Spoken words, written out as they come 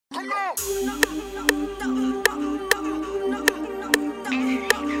So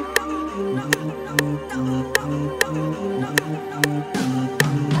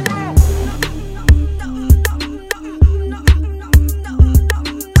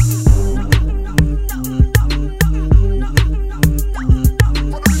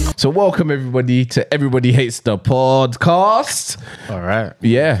welcome everybody to Everybody Hates the Podcast. All right.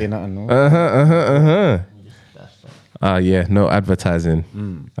 Yeah. Yeah, no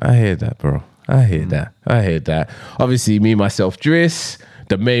advertising. I hear that, bro. I hear that. Obviously, me, myself, Driss,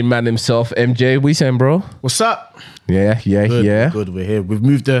 the main man himself, MJ. What you saying, bro? What's up? Yeah. Good. We're here. We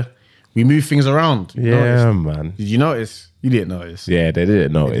moved things around. Yeah, man. Did you notice? You didn't notice. Yeah, they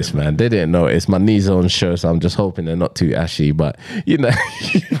didn't notice, man. They didn't notice. My knees are on show, so I'm just hoping they're not too ashy. But you know,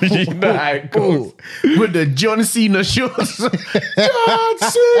 you know how it goes. With the John Cena shorts. John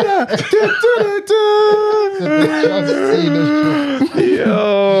Cena.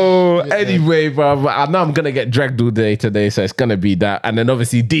 Yo. Anyway, bro, I know I'm gonna get dragged all day today, so it's gonna be that. And then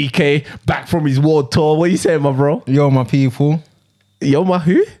obviously DK back from his world tour. What you saying, my bro? Yo, my people. Yo, my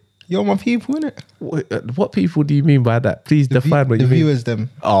who? Yo, my people, innit? What people do you mean by that? Please define what you mean. The viewers, them.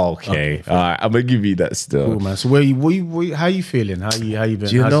 Oh, okay. All right. I'm going to give you that still. Cool, man. So how you feeling? How you been?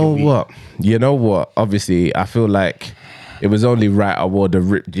 Do you know what? You know what? Obviously, I feel like it was only right I wore the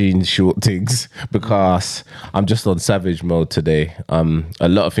ripped jeans short things because I'm just on savage mode today. A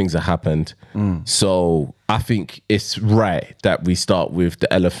lot of things have happened. So I think it's right that we start with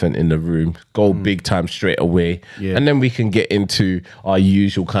the elephant in the room, go big time straight away. Yeah. And then we can get into our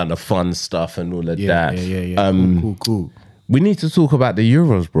usual kind of fun stuff and all of that. Yeah. Cool. We need to talk about the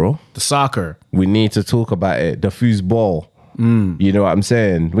Euros, bro. The soccer. We need to talk about it. The foosball. You know what I'm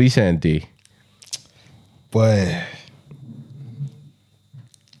saying? What are you saying, D? Boy.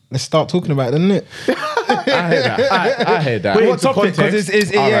 Let's start talking about it, innit? I heard that. Wait, what topic? Because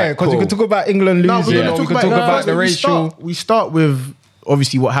because you can talk about England losing, we can talk about the racial. We start with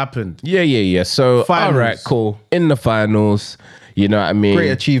obviously what happened. Yeah. So, finals. All right, cool. In the finals, you know what I mean?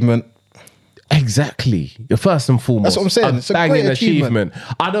 Great achievement. Exactly. First and foremost. That's what I'm saying. It's a banging great achievement.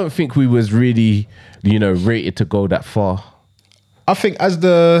 I don't think we was really, rated to go that far. I think as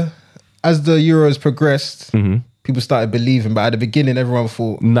the Euros progressed, people started believing, but at the beginning, everyone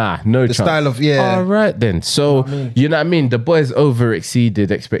thought, no chance. The style of, All right then. So, you know what I mean? The boys over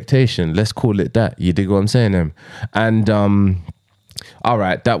exceeded expectation. Let's call it that. You dig what I'm saying, them? And, all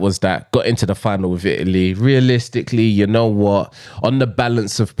right, that was that. Got into the final with Italy. Realistically, you know what? On the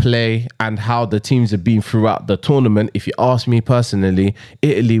balance of play and how the teams have been throughout the tournament, if you ask me personally,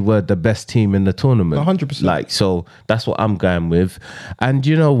 Italy were the best team in the tournament. 100%. So that's what I'm going with. And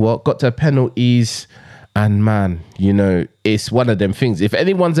you know what? Got to penalties. And man, it's one of them things. If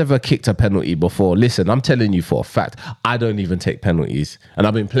anyone's ever kicked a penalty before, listen, I'm telling you for a fact, I don't even take penalties. And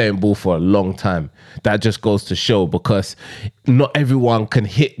I've been playing ball for a long time. That just goes to show because not everyone can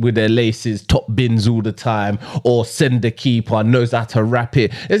hit with their laces, top bins all the time, or send the keeper, knows how to wrap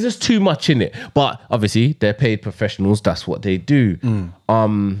it. There's just too much in it. But obviously, they're paid professionals. That's what they do.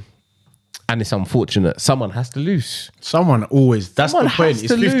 And it's unfortunate. Someone has to lose. Someone always. That's the point.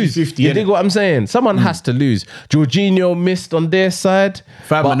 It's 50-50. You dig what I'm saying? Someone has to lose. Jorginho missed on their side.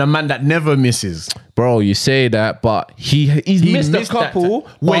 And a man that never misses. Bro, you say that, but he's missed a couple.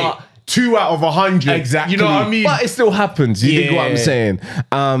 Wait, 2 out of 100. Exactly. You know what I mean? But it still happens. You dig what I'm saying?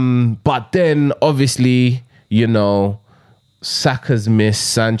 But then, obviously, Saka's miss,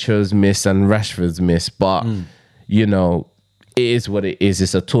 Sancho's miss, and Rashford's miss. But, it is what it is.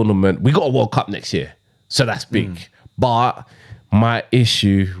 It's a tournament. We got a World Cup next year. So that's big. But my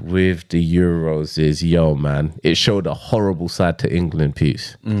issue with the Euros is, man, it showed a horrible side to England,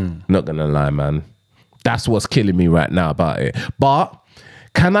 peeps. Not going to lie, man. That's what's killing me right now about it. But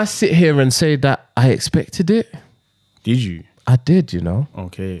can I sit here and say that I expected it? Did you? I did,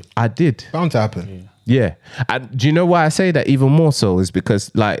 Okay. I did. Bound to happen. Yeah. And do you know why I say that even more so is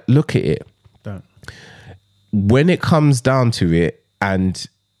because, look at it. When it comes down to it and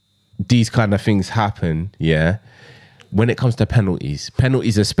these kind of things happen, when it comes to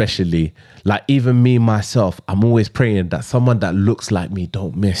penalties especially, even me, myself, I'm always praying that someone that looks like me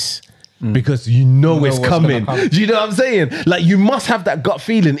don't miss. Because it's coming. Do you know what I'm saying? You must have that gut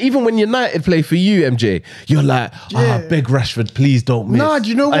feeling. Even when United play for you, MJ, you're like, beg Rashford, please don't miss. Nah, do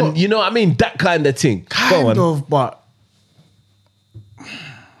you know what? And you know what I mean? That kind of thing. Kind of, but...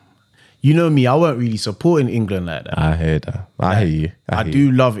 You know me, I weren't really supporting England like that. I hear that. I hear you. I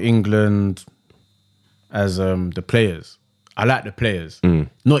do love England as the players. I like the players.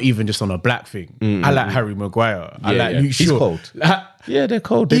 Not even just on a black thing. I like Harry Maguire. I like Luke Shaw. He's cold. Yeah, they're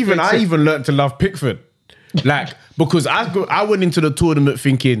cold. I even learned to love Pickford. Like, because I went into the tournament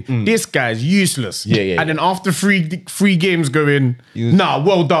thinking, this guy's useless. Yeah. And then after three games going, nah,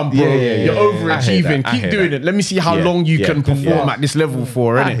 well done, bro. Yeah. You're I hear overachieving. that. Keep doing it. Let me see how long you can perform at this level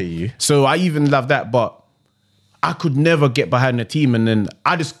for, I innit? hear you. So I even love that, but I could never get behind the team, and then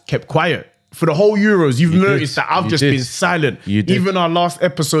I just kept quiet. For the whole Euros, you've noticed that I've just been silent. You did. Even our last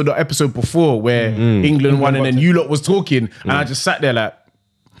episode or episode before where England won and then you lot was talking and I just sat there like,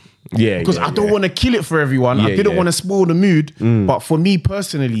 because I don't want to kill it for everyone. I didn't want to spoil the mood. But for me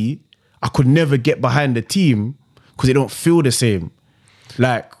personally, I could never get behind the team because they don't feel the same.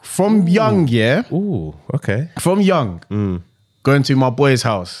 Like from young, Ooh, okay. from young, going to my boy's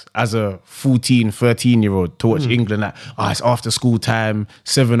house as a 14, 13-year-old to watch England. Like, it's after school time,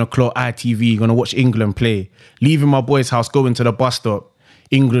 7 o'clock, ITV, gonna watch England play. Leaving my boy's house, going to the bus stop,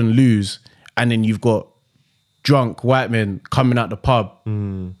 England lose, and then you've got drunk white men coming out the pub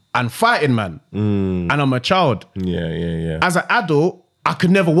and fighting, man. And I'm a child. Yeah. As an adult, I could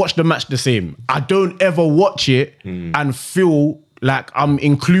never watch the match the same. I don't ever watch it and feel like I'm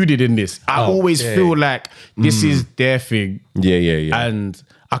included in this. I always feel like this is their thing. Yeah. And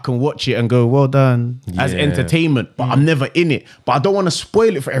I can watch it and go, well done, as entertainment, but I'm never in it. But I don't want to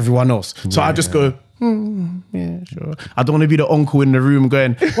spoil it for everyone else. So I just go, yeah, sure. I don't want to be the uncle in the room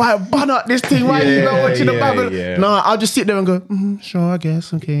going, why bun up this thing? Why are you not watching the Bible? Yeah. No, I'll just sit there and go, sure, I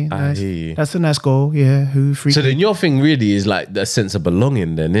guess. Okay, nice. hear you. That's a nice goal. Yeah, who free? So then your thing really is like the sense of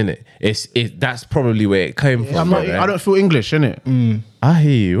belonging then, innit? That's probably where it came from. I don't feel English, innit? I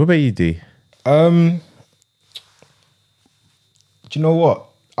hear you. What about you, D? Do you know what?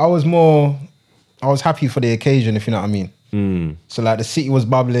 I was happy for the occasion, if you know what I mean. So like the city was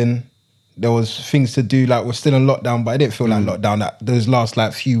bubbling. There was things to do. Like we're still in lockdown, but I didn't feel like lockdown. That those last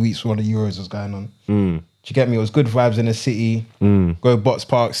like few weeks while the Euros was going on. Do you get me? It was good vibes in the city. Go Box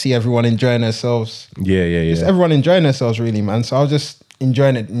Park, see everyone enjoying themselves. Yeah. Just everyone enjoying themselves, really, man. So I was just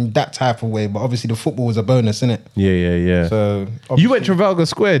enjoying it in that type of way. But obviously the football was a bonus, innit? Yeah. So You went to Trafalgar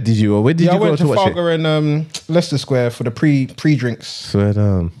Square, did you? Or where did you I go went to to watch it? Trafalgar and Leicester Square for the pre-drinks Swear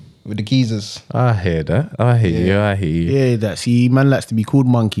down. with the geezers. I hear that. I hear you. Yeah, that. See, man likes to be called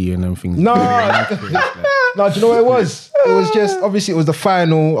monkey and them things. No, no. Do you know what it was? It was just obviously it was the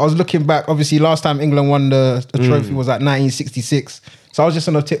final. I was looking back. Obviously, last time England won the trophy was at 1966. So I was just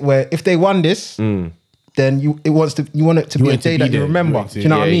on a tip where if they won this, then you want it to be a day that you remember. Do you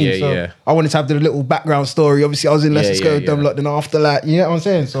know what I mean? So I wanted to have the little background story. Obviously, I was in Leicester Square with them lot. Then after that, you know what I'm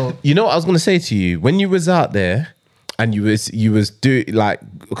saying? So You know what I was gonna say to you when you was out there and you was doing like,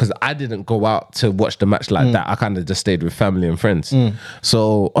 because I didn't go out to watch the match like that. I kind of just stayed with family and friends.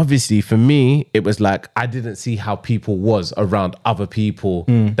 So obviously for me, it was like I didn't see how people was around other people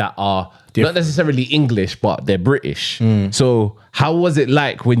that are not necessarily English, but they're British. So how was it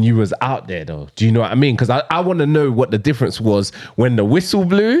like when you was out there though? Do you know what I mean? Because I want to know what the difference was when the whistle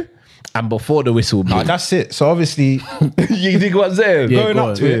blew and before the whistle blew. that's it. So obviously You think what I'm saying? going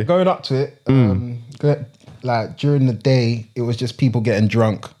up to it, like during the day, it was just people getting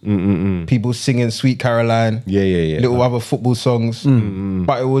drunk, people singing "Sweet Caroline," little other football songs.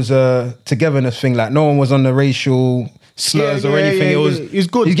 But it was a togetherness thing. Like no one was on the racial slurs or anything. It was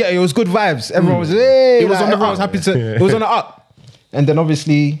good. It was good vibes. Everyone was hey, It was on the everyone was up. happy to. It was on the up. And then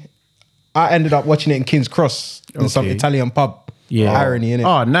obviously, I ended up watching it in King's Cross in some Italian pub. Yeah. Irony in it.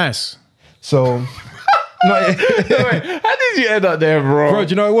 Oh, nice. So. How did you end up there, Bro, do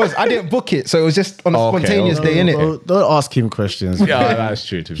you know what it was? I didn't book it, so it was just on a spontaneous day, innit? Don't ask him questions. Yeah, that's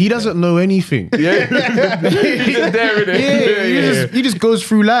true. He doesn't know anything. He's just there, innit? He just goes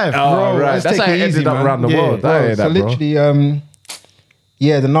through life. Oh, right. let's That's take how it it ended easy, up man. around the Yeah, world. bro. I hear So that, bro. literally,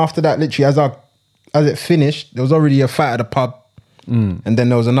 then after that, literally, as it finished, there was already a fight at the pub, and then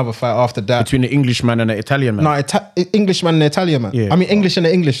there was another fight after that. Between the Englishman and the Italian man. No, Englishman and the Italian man. Yeah. I mean English and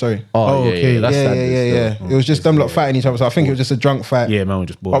the English. Sorry. Oh, okay. That's yeah. standard still. It was just them lot fighting each other. So I think it was just a drunk fight. Yeah, man was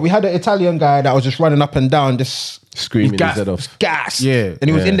just bored. But we had an Italian guy that was just running up and down, just Screaming his head off. gas. Yeah. And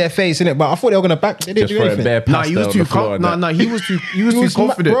he was in their face, innit? But I thought they were gonna back. They didn't Just do throwing anything. bare Nah, pasta he was on too the floor and that. he was too was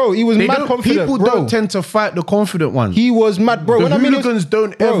confident. bro, he was They mad don't- confident, People bro. don't tend to fight the confident ones. He was mad, bro. The When I mean, hooligans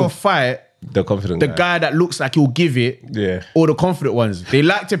don't ever fight The confident the guy that looks like he'll give it, Yeah. or the confident ones. They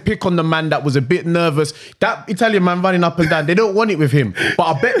like to pick on the man that was a bit nervous. That Italian man running up and down, they don't want it with him. But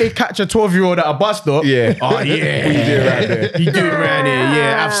I bet they catch a 12-year-old at a bus stop. Yeah. Oh yeah, He do it right there. He do it right there.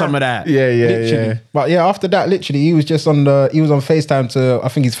 Yeah, have some of that. Yeah. literally. But yeah, after that, literally, he was just on FaceTime to I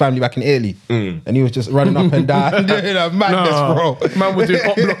think his family back in Italy, and he was just running up and down, doing a madness, bro. Man was doing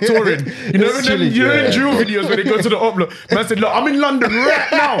up block touring. You know, Literally, in drill videos when they go to the up block. Man said, "Look, I'm in London right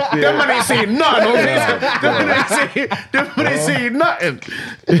now. That man ain't saying nothing. They ain't saying nothing.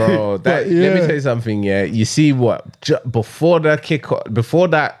 Bro, let me tell you something. Yeah, you see what before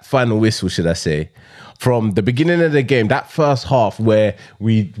that final whistle, should I say? From the beginning of the game, that first half where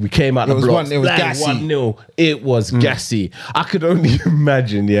we came out the blocks, it was gassy. 1-0. It was gassy. I could only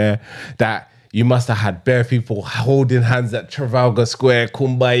imagine, that you must have had bare people holding hands at Trafalgar Square,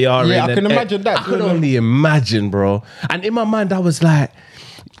 Kumbaya. Yeah, I can imagine that. I could only imagine, bro. And in my mind, I was like,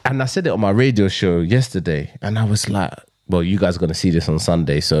 and I said it on my radio show yesterday, and I was like, well, you guys are going to see this on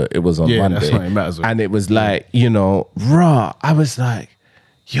Sunday, so it was on Monday. That's why it matters. And it was like, I was like,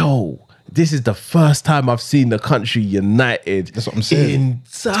 yo, this is the first time I've seen the country united. That's what I'm saying. In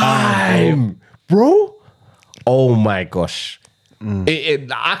time, bro. Oh my gosh.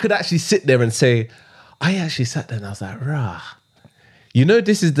 I could actually sit there and say, I actually sat there and I was like, rah. You know,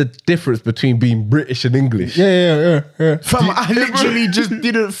 this is the difference between being British and English. Yeah. Fam, I literally just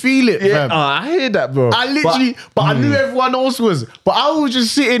didn't feel it, Yeah, fam. I hear that, bro. I literally, but I knew everyone else was. But I was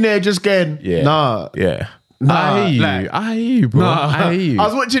just sitting there just going, nah. Yeah. Nah, I hear like- you. I hear you, bro. Nah. I hear you. I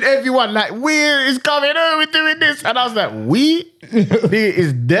was watching everyone like, where is coming? Oh, we're doing this. And I was like, we? It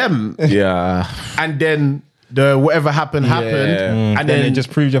is them. Yeah. And then the whatever happened. And then it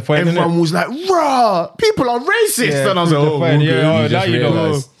just proved your point, everyone innit? was like, rah, people are racist. Yeah, and I was like, proved your point. okay. Yeah, You just now you know.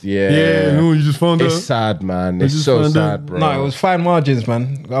 realised. Yeah. Yeah, no, you just found It's out. sad, man. It's just so found sad, out. bro. No, it was fine margins,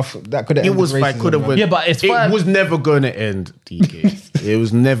 man. That could have It was fine. Could have went. Yeah, but it's it fine. was never going to end, DK. It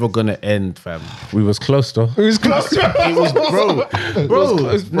was never going to end, fam. We was close, though. It was close. It was, bro.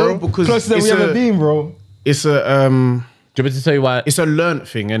 No, because Closer than it's we ever a, been, bro. it's a, Do you want me to tell you why? it's a learnt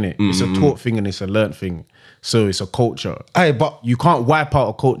thing, innit? It's a taught thing and it's a learnt thing. So it's a culture. Hey, but You can't wipe out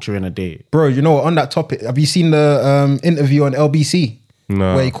a culture in a day. bro, you know what? On that topic, have you seen the interview on LBC?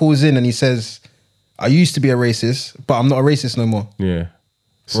 No. Where he calls in and he says, "I used to be a racist, but I'm not a racist no more." Yeah.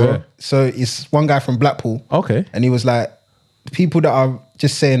 So it's one guy from Blackpool. Okay. And he was like, people that are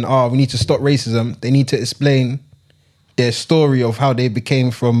just saying, "Oh, we need to stop racism," they need to explain their story of how they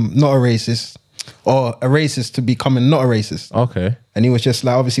became from not a racist or a racist to becoming not a racist. Okay. And he was just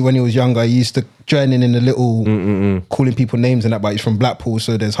like, obviously when he was younger, he used to join in the little calling people names and that, but he's from Blackpool,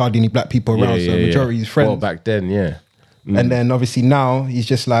 so there's hardly any black people around, so the majority is friends. Well, back then, yeah. And then obviously now he's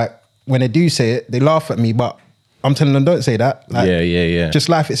just like, when they do say it, they laugh at me, but I'm telling them, don't say that. Like, Yeah. just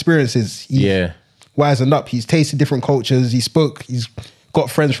life experiences. He's Yeah. wisened up. He's tasted different cultures. He's got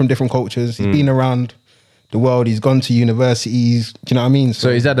friends from different cultures. He's been around the world. He's gone to universities. Do you know what I mean?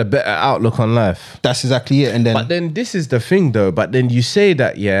 So he's had a better outlook on life. that's exactly it. And then But then this is the thing, though. But then you say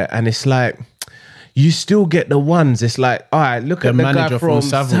that, yeah, and it's like you still get the ones. It's like, all right, look at the guy manager from from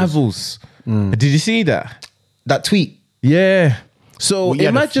Savills. Savills. Did you see that? that tweet. Yeah. So Well, he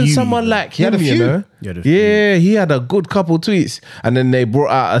had a imagine few, someone though. like He had him, a you few. know? He had a few. Yeah, he had a good couple tweets. And then they brought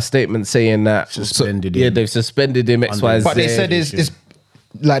out a statement saying that Suspended Yeah, him. they've suspended him, XYZ. But they said it's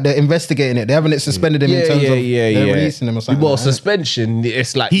like they're investigating it. They haven't suspended him in terms of they're releasing him or something. Well, like that. suspension,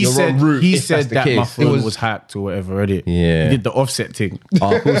 it's like He you're said on route. he if said that's the that case. my phone was hacked or whatever, already. Yeah. He did the offset thing.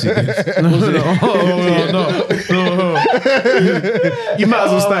 Oh, of course he did. You might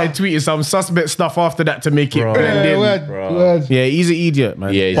as well start tweeting some suspect stuff after that to make it blend in. Word. Yeah, he's an idiot,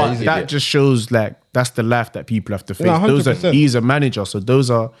 man. Yeah, he's but an that idiot. just shows like that's the life that people have to face. No, Those are 100%. he's a manager, so those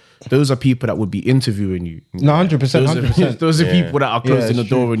are people that would be interviewing you. No, 100%, 100%. Those are people that are closing the it's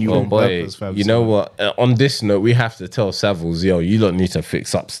door on you Oh on boy, purpose, fam. you know what? On this note, we have to tell Savills, yo, you don't need to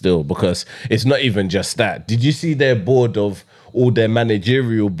fix up still, because it's not even just that. Did you see their board of all their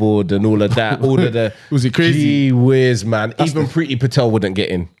managerial board and all of that? All of the Was it crazy? Gee whiz, man. Even Preeti Patel wouldn't get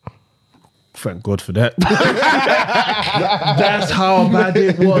in. Thank God for that. That's how bad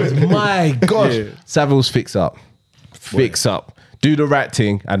it was. My gosh. Yeah. Savills, fix up. Fix up. Do the right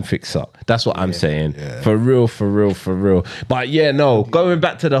thing and fix up. That's what I'm saying. For real. But yeah, no, going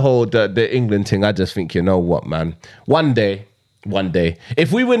back to the whole the England thing, I just think, you know what, man? One day,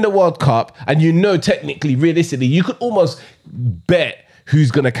 if we win the World Cup, and you know, technically, realistically, you could almost bet who's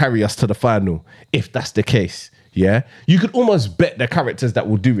going to carry us to the final, if that's the case. Yeah, you could almost bet the characters that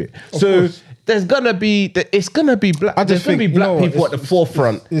will do it. So there's gonna be, it's gonna be black. I just There's gonna be think, black you know what, people at the it's-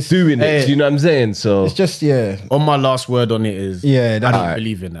 forefront it's- doing it. Do you know what I'm saying? So It's just, yeah. On my last word on it is, Yeah, I that's- don't Alright.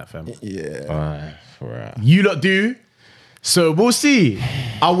 believe in that, fam. right. You lot do. So we'll see.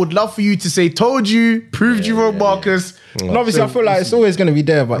 I would love for you to say, told you, proved you wrong, Marcus. And obviously, I feel like it's always going to be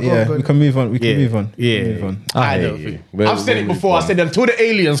there, but yeah, we can move on. We can move on. Yeah. Move on. I hear know. you. I've said it before. I said until the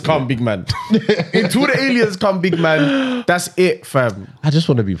aliens come, big man. Until the aliens come, big man. That's it, fam. I just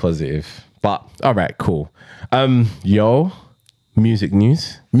want to be positive. But all right, cool. Yo, music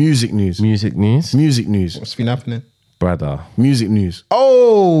news. Music news. Music news. Music news. What's been happening? brother. Music news.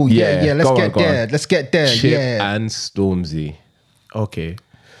 Oh yeah, Yeah, Let's go on, get go on. there. Let's get there. Chip Yeah. and Stormzy. Okay.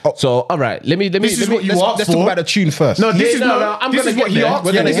 So, all right, let me. This is what you asked Let's for. talk about the tune first. No, this Yeah, is no, not. no, I'm this gonna is what get he there. asked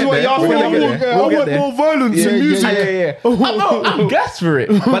We're for. gonna This is get what he there. asked We're for. gonna get there. We'll I get want there. more violence in music. I'm gassed for it.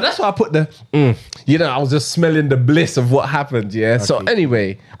 But that's why I put the, I was just smelling the bliss of what happened, yeah? So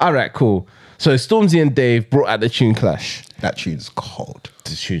anyway, all right, cool. So Stormzy and Dave brought out the tune Clash. That tune's cold.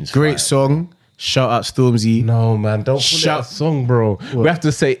 The tune's Great fire. song. Shout out Stormzy. No, man, don't call Shout- it a song, bro. We have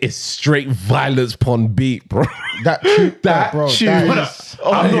to say it's straight violence pon beat, bro. That tune, That bro. tune. That is,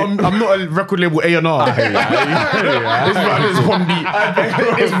 I'm not a record label A&R. It's violence pon beat.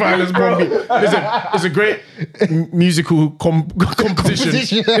 It's violence pon beat. Listen, it's a great musical composition.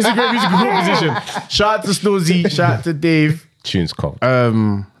 It's a great musical composition. Shout out to Stormzy. Shout out to Dave. Tune's cold.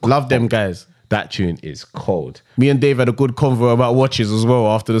 Love them guys. That tune is cold. Me and Dave had a good convo about watches as well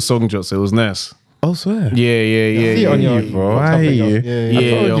after the song dropped, so it was nice. Oh, swear. Yeah. see it on your bro. I hear you.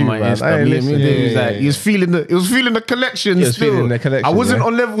 Yeah, on my Insta. Me and Dave was like, he was feeling the collection He was still. feeling the collection, I wasn't yeah.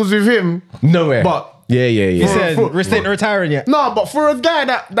 on levels with him. Nowhere. But yeah. He said, For- Risk ain't retiring yet. no, but for a guy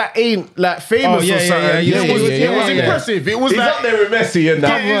that ain't like famous Oh, yeah, or something, yeah, yeah, it was yeah. impressive. It was He's like, up there with Messi and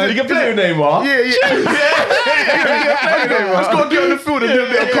that. Yeah, You can play with Neymar. Let's go get on the field and do a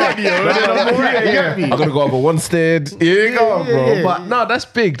bit of cardio. And then I'm all right, you get me? I'm gonna go over one stead. Here you go, bro. yeah. But no, that's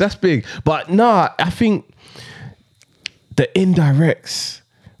big. That's big. But no, I think the indirects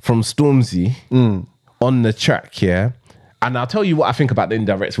from Stormzy on the track, yeah. And I'll tell you what I think about the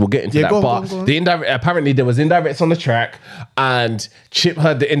indirects. We'll get into Yeah, that. go on, But go on, go on. the indirect, apparently there was indirects on the track, and Chip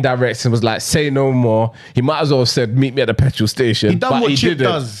heard the indirects and was like, "Say no more." He might as well have said, "Meet me at the petrol station." He done but what he Chip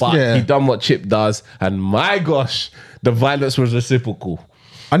didn't. does. But Yeah. he done what Chip does, and my gosh, the violence was reciprocal.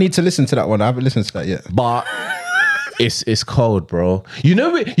 I need to listen to that one. I haven't listened to that yet. But it's cold, bro. You know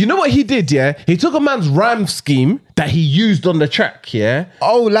what he did, yeah? He took a man's rhyme scheme that he used on the track, yeah?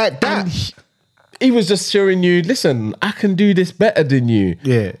 Oh, like that. He was just showing you, listen, I can do this better than you.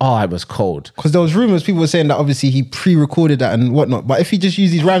 Yeah. Oh, it was cold. Because there was rumors, people were saying that obviously he pre-recorded that and whatnot. But if he just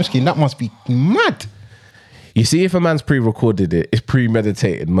used his rhyme scheme, that must be mad. You see, if a man's pre-recorded it, it's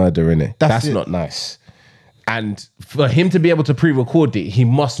premeditated murder, innit? That's it. not nice. And for him to be able to pre-record it, he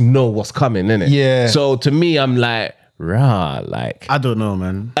must know what's coming, innit? Yeah. So to me, I'm like, like... I don't know,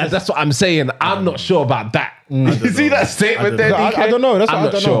 man. And that's what I'm saying. I'm not sure about that. You see that statement there, know. DK? I don't know. That's what I'm I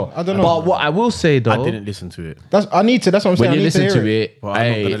not don't sure. know. I don't know. But what I will say though, I didn't listen to it. I need to. That's what I'm saying. when you I need listen hear to it, But I'm not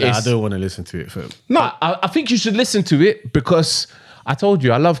hey, gonna lie, I it's- don't want to listen to it. Fam. No, I think you should listen to it because I told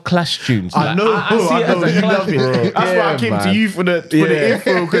you I love Clash tunes. I know, I see it as a you Clash, love it. bro. That's why I Yeah, came man. to you for the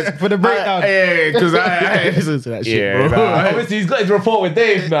intro, For the breakdown. Because I listen to that shit, Yeah, bro. nah. Obviously he's got his rapport with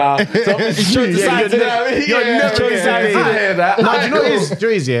Dave now. So obviously he's trying to Yeah, side to that. you're never trying to gonna side say to that. that. Now, do you know what it is? Do you know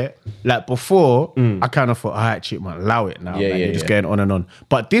what it is, yeah? Like before, I kind of thought, all right, Chip, man, allow it now. Yeah, man. yeah, You're just yeah. going on and on.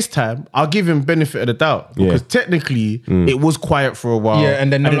 But this time, I'll give him benefit of the doubt because technically it was quiet for a while. Yeah,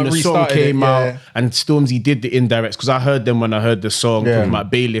 and then the Nana song restarted came it, out yeah. and Stormzy did the indirects because I heard them when I heard the song Yeah. talking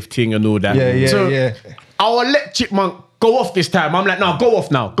about bailiff thing and all that. Yeah, so yeah. I'll let Chipmunk go off this time. I'm like, no, go off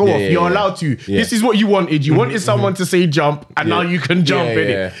now. Go Yeah, off. yeah, You're yeah. allowed to. Yeah. This is what you wanted. You wanted someone to say jump, and now you can jump Yeah, in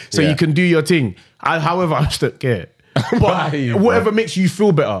yeah, it. So yeah. you can do your thing. However, I just don't care. But Right, whatever makes you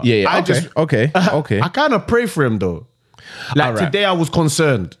feel better. Yeah, I okay, okay. I kind of pray for him though. Like Alright. today, I was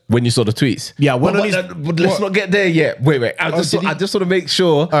concerned. When you saw the tweets. Yeah, but, when on his- but let's not get there yet. Wait. I just want to make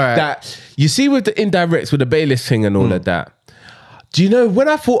sure right. that you see with the indirects with the bailiff thing and all of that. Do you know when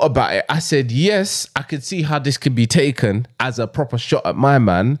I thought about it, I said, yes, I could see how this could be taken as a proper shot at my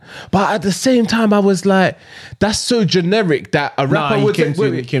man. But at the same time, I was like, that's so generic that a rapper Nah, would he take.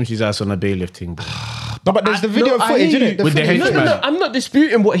 Wait. came to his ass on a bailiff thing. Bro. No, but there's the video No, I footage, hear innit? you. With the footage. henchman. No, I'm not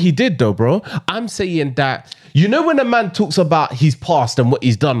disputing what he did though, bro. I'm saying that, you know when a man talks about his past and what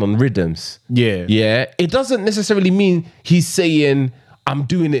he's done on rhythms? Yeah. Yeah. It doesn't necessarily mean he's saying, I'm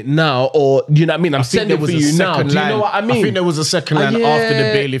doing it now, or you know what I mean? I'm sending for you now. Do you know what I mean? I think there was a second line yeah. after the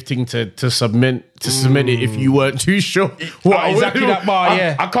bailiff thing to cement it if you weren't too sure. What exactly that bar,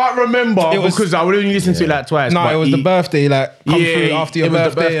 yeah. I can't remember It was- because I would only listen to it like twice. No, but it was the birthday, like come Yeah, through after your it was the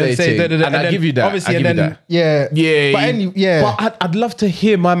birthday, birthday and say thing. da-da-da, And I then give you that. Obviously, I and give you then that. yeah, Yeah, But yeah. But I'd love to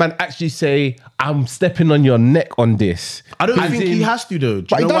hear my man actually say, I'm stepping on your neck on this. I don't As think in- he has to though. Do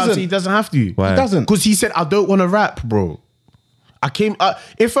But you he know why I say doesn't. he doesn't have to? Why? He doesn't. Because he said, I don't want to rap, bro.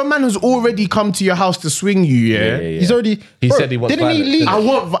 If a man has already come to your house to swing you, yeah. He's already. He bro, said he wants Didn't he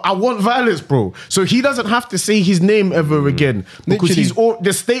violence, leak? I want violence, bro. So he doesn't have to say his name ever again because Literally.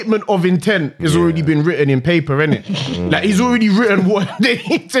 the statement of intent has already been written in paper, innit? Like he's already written what the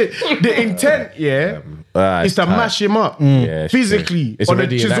intent, yeah, It's to tight. mash him up Yeah, it's physically true. It's on the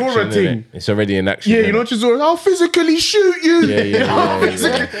already in action, Chisora innit? thing. It's already in action. Yeah, you innit? know Chisora. I'll physically shoot you. Yeah.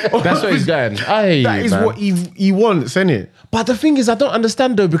 That's what he's going. That is what he wants, isn't it? But the thing is, I don't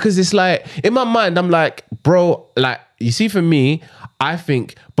understand though, because it's like, in my mind, I'm like, bro, like, you see, for me, I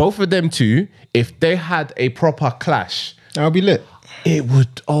think both of them two, if they had a proper clash, I'll be lit. it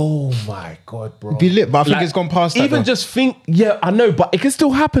would, oh my God, bro. Be lit, but I think Like, it's gone past that. Even though. just think, yeah, I know, but it can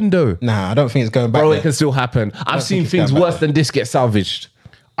still happen though. Nah, I don't think it's going back. Bro, there. it can still happen. I've seen it's things going back worse than this get salvaged.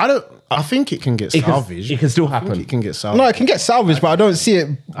 I think it can get It can, salvaged. it can still I think happen. it can get salvaged. No, it can get salvaged, but I don't see it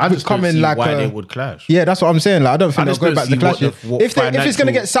I just don't coming see like why a. they would clash. Yeah, that's what I'm saying. Like, I don't think I they'll just go don't back to see clash. what If it's going to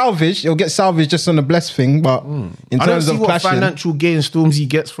financial- get salvaged, it'll get salvaged just on the blessed thing. But in I don't terms see of what clashing, financial gain Stormzy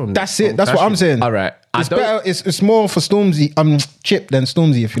gets from that's from it. That's what I'm clashing. saying. All right. It's better. It's more for Stormzy, Chip than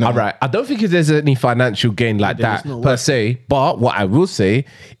Stormzy. If you know. All right. I don't think there's any financial gain like that no per way. se. But what I will say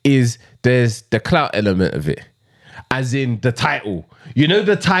is there's the clout element of it, as in the title. You know,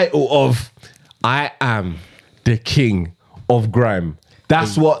 the title of I am the king of grime.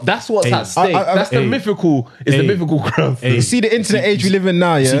 That's what's at stake. That's the mythical. It's the mythical crown. You see the internet age we live in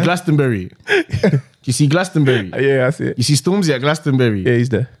now, You see yeah. Glastonbury. You see Glastonbury. Yeah, I see it. You see Stormzy at Glastonbury. Yeah, he's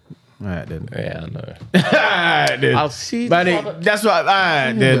there. All right then. Yeah, I know. Alright then. I'll see. Man, that's what.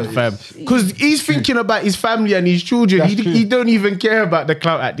 Alright then, fam. Because he's thinking about his family and his children. He don't even care about the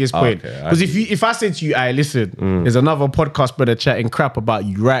clout at this point. Okay, Because if I said to you, "Hey, listen, there's another podcast brother chatting crap about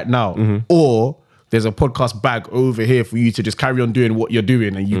you right now," or there's a podcast bag over here for you to just carry on doing what you're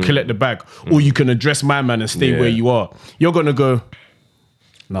doing, and you collect the bag, or you can address my man and stay Yeah. where you are. You're gonna go.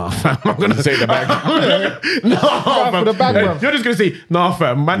 Nah, fam, I'm gonna Take the bag. no, for the bag, bruv. You're just gonna say, nah,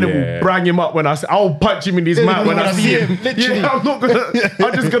 fam. Man, Yeah. will brang him up when I see. I'll punch him in his mouth when I see him. literally. Yeah,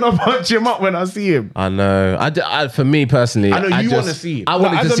 I'm just gonna punch him up when I see him. I know. For me personally, I know you just- wanna see it. I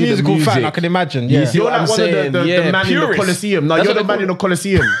wanted As to a see musical the music. fan, I can imagine. You Yeah. see You're what like I'm one saying? of the Yeah, man in the purist. Colosseum. No, That's you're what the they man in the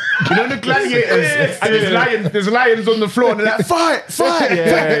Colosseum. You know the gladiators and there's lions on the floor and they're like, fight.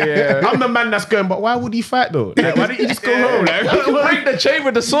 Yeah. I'm the man that's going, but why would he fight though? Like, why didn't he just go home? Like, Break the chain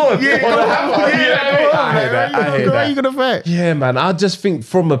with the sword. yeah, Or go the home. hammer. Yeah, go home. I hear that. I hear Why are that. you gonna fight? Yeah, man. I just think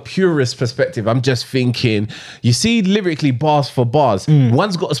from a purist perspective, I'm just thinking, you see lyrically bars for bars.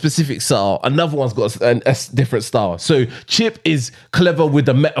 One's got a specific style, another one's got a different style. So Chip is clever with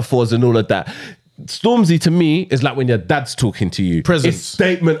the metaphors and all of that. Stormzy to me is like when your dad's talking to you. Presence. It's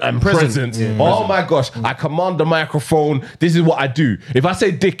statement and presence. Oh my gosh, I command the microphone. This is what I do. If I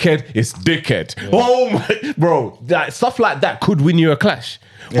say dickhead, it's dickhead. Oh my, bro, that stuff like that could win you a clash.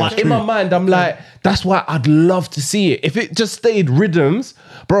 But in my mind, I'm like, that's why I'd love to see it. If it just stayed rhythms,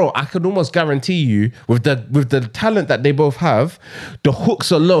 bro, I could almost guarantee you with the talent that they both have, the hooks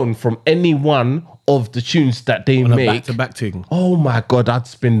alone from any one of the tunes that they On a make. back-to-back thing. Oh my God, I'd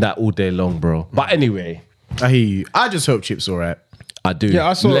spin that all day long, bro. But anyway, I hear you. I just hope Chip's all right. I do. Yeah,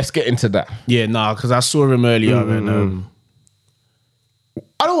 I saw- Let's get into that. Yeah, nah, because I saw him earlier and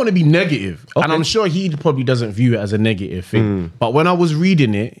I don't want to be negative. And I'm sure he probably doesn't view it as a negative thing. But when I was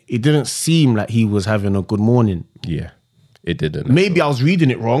reading it, it didn't seem like he was having a good morning. Yeah, it didn't. Maybe I was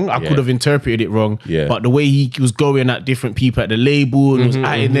reading it wrong. I could have interpreted it wrong. Yeah. But the way he was going at different people at the label and was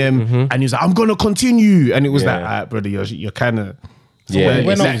atting them, and he was like, I'm gonna continue. And it was Yeah. like, all right, brother, you're kind of. Yeah,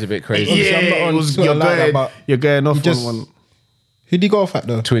 we're it not- seems a bit crazy. Obviously, I'm not Yeah, on it was, Twitter you're, like that, going, but you're going off just- on one. Who'd he go off at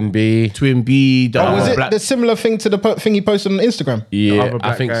though? Twin B. Twin B, the Oh, was other it black, the similar thing to the thing he posted on Instagram? the Yeah, other I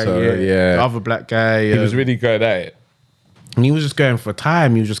black think guy, so. The Yeah, other black guy. he was really good at it. And he was just going for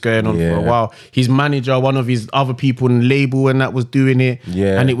time. He was just going on for Yeah. a while. His manager, one of his other people in the label, and that was doing it.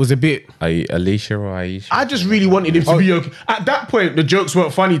 Yeah. And it was a bit. Alicia or Aisha? I just really wanted him to be okay. At that point, the jokes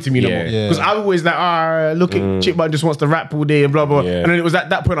weren't funny to me no Yeah. more. Yeah. Because I was always like, look at Chipmunk just wants to rap all day and blah, blah. Yeah. And then it was at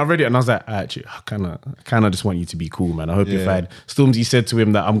that point I read it and I was like, actually, I kind of just want you to be cool, man. I hope you're Yeah. fine. Stormzy said to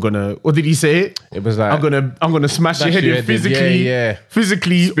him that I'm going to, what did he say? It was like, I'm gonna smash your head in physically, yeah.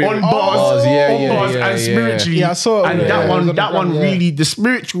 physically, Spirit- on bars, yeah, on yeah, bars yeah, and yeah. spiritually. Yeah, I saw it. And Yeah, that it was one, on the that one gram, yeah. really, the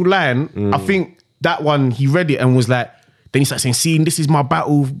spiritual line. I think that one he read it and was like. Then he started saying, "See, this is my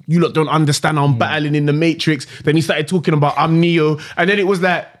battle. You lot don't understand. I'm battling in the Matrix." Then he started talking about I'm Neo, and then it was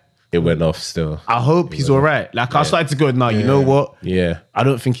like, it went off still. I hope he's all right. Like I started to go, now you know what? Yeah. I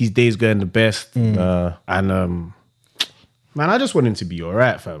don't think his day's going the best. And man, I just want him to be all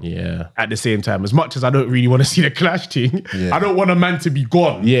right, fam. Yeah. At the same time, as much as I don't really want to see the clash thing, Yeah. I don't want a man to be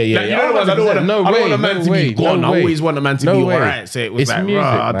gone. Yeah, yeah, Like, yeah. you know what I don't want. No I don't way, want a man no to way, be gone. no I way. always want a man to No be way. all right. So it was It's like, music,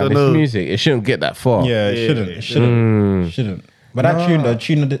 I man. don't It's know. music. It shouldn't get that far. Yeah, it shouldn't. It shouldn't. Shouldn't. But that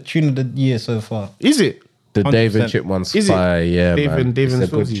tune of the year so far. Is it? The Dave and 100%. Chip one's Is it? fire. Yeah, Dave man. and Dave and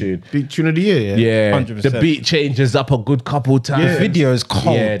It's a good Stormzy. tune. Big tune of the year. Yeah, 100%. the beat changes up a good couple times. The video is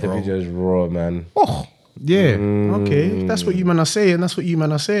cold, Yeah, the bro. video is raw, man. Oh, Yeah. Okay. If that's what you man are saying. That's what you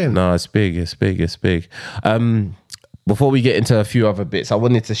man are saying. No, it's big. It's big. It's big. Before we get into a few other bits, I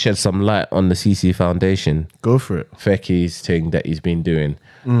wanted to shed some light on the CC Foundation. Go for it. Fecky's thing that he's been doing.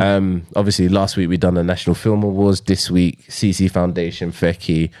 Obviously, last week we done the National Film Awards. This week, CC Foundation,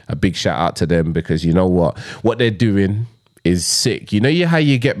 Fecky, a big shout out to them, because you know what they're doing is sick. You know how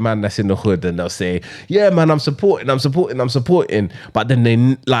you get man that's in the hood and they'll say, yeah man, I'm supporting, but then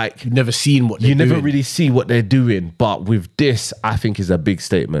they like, You've never seen what you they're never doing. really see what they're doing. But with this, I think is a big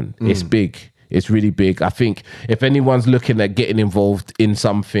statement. It's big. It's really big. I think if anyone's looking at getting involved in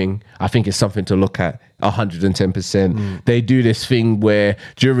something, I think it's something to look at 110%. They do this thing where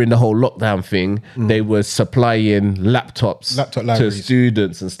during the whole lockdown thing, they were supplying laptop to libraries.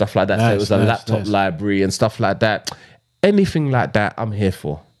 students and stuff like that. So it was a Nice, laptop nice. library and stuff like that. Anything like that, I'm here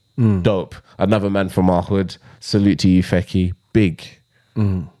for. Dope. Another man from our hood. Salute to you, Fecky. Big.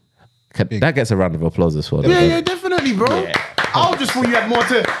 That gets a round of applause as well. Yeah, definitely, bro. I just thought you had more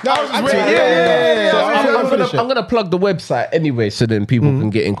to. So I'm gonna plug the website anyway, so then people can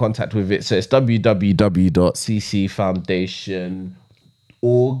get in contact with it. So it's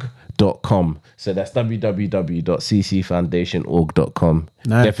www.ccfoundationorg.com. So that's www.ccfoundationorg.com.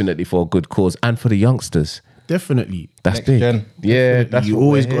 Nice. Definitely for a good cause and for the youngsters. Definitely. That's Next big. gen. Yeah, that's You what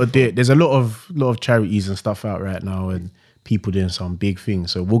always we're got to here do it. There's a lot of charities and stuff out right now, and people doing some big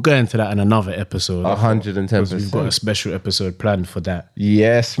things. So we'll get into that in another episode. for. 110%. We've got a special episode planned for that.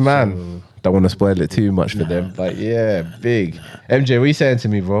 Yes, man. Don't want to spoil it too much for them, but yeah, big. MJ, what you saying to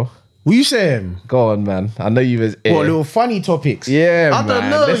me, bro? What you saying? Go on, man. I know you was. What, little funny topics? Yeah, I don't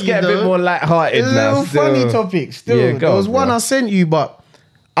know. Let's get a bit more light-hearted now. Little still. funny topics. Still, Yeah, go there was on, one bro. I sent you, but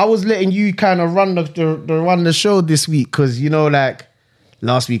I was letting you kind of run the show this week, because like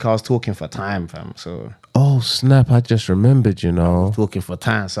last week I was talking for time, fam. So Oh snap! I just remembered. You know. talking for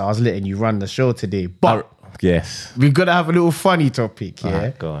time, so I was letting you run the show today. But Yes. we've got to have a little funny topic. Yeah,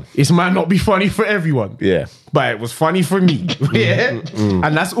 Alright, go on. It might not be funny for everyone. Yeah. But it was funny for me. Yeah.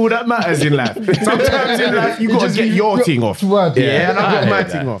 And that's all that matters in life. Sometimes in life, you got to get your thing off. Word. Yeah, and I I got my hear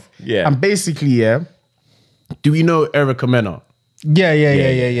thing that. off. Yeah. And basically, yeah, do we know Erica Mena?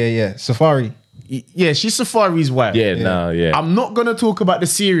 Yeah. Safari. Yeah, she's Safari's wife. Yeah. No. Yeah. I'm not going to talk about the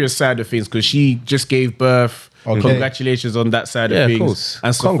serious side of things, because she just gave birth. Okay. Congratulations on that side Yeah, of of things. course.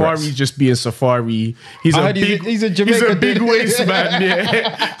 And Congrats. Safari's just being Safari. He's I a heard big, he's a he's Jamaican a big dude. waist man.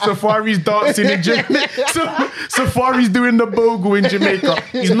 Yeah, Safari's dancing in Jamaica. Safari's doing the bogo in Jamaica.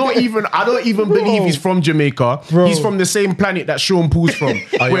 He's not even. I don't even believe he's from Jamaica. Bro. He's from the same planet that Sean Paul's from.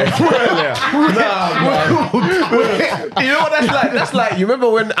 Where- You know what that's like? That's like, you remember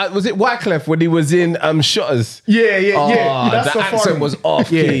when was it Wyclef when he was in Shutters? Yeah. The That's Safari. accent was off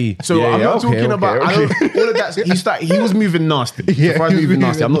key. So Yeah, I'm yeah, not okay, talking okay, about okay. I don't, all of that. He was moving nasty. Yeah, Safari's he was moving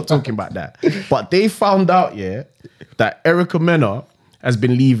nasty. I'm moving not talking about that. But they found out, that Erica Mena has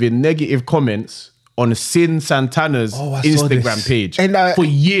been leaving negative comments on Sin Santana's I saw Instagram this. page And, for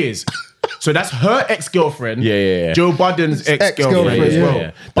years. So that's her ex-girlfriend. Yeah. Joe Budden's ex-girlfriend Ex-girlfriend, as well.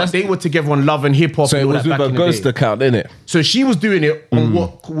 yeah. But they were together on Love and Hip Hop. So it and all was that with back a in the ghost day. account, innit? So she was doing it on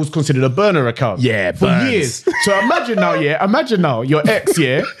what was considered a burner account. Yeah, for burns. years. So imagine now, your ex,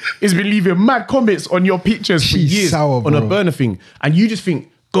 is been leaving mad comments on your pictures for She's years sour, on a bro. burner thing, and you just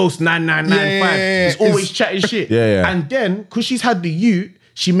think Ghost 9995 Yeah. is always chatting shit. Yeah. And then because she's had the Ute,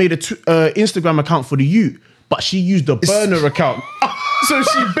 she made a Instagram account for the Ute, but she used the burner account. So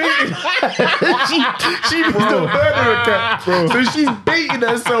she baited. she used the burner account, bro. So she's baiting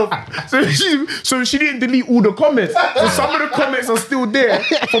herself. So she didn't delete all the comments. So some of the comments are still there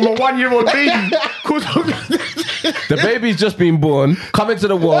from a 1-year-old baby. The baby's just been born, coming to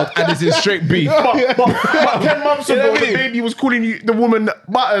the world, and it's in straight beef. But 10 months You know ago, what I the mean? baby was calling you the woman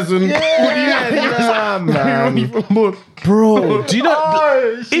Butters and man. Bro, do you know?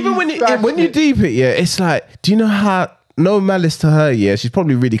 Oh, even when she's you deep it, it's like, do you know how? No malice to her, she's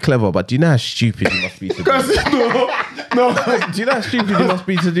probably really clever, but do you know how stupid you must be to do that? no. Do you know how stupid you must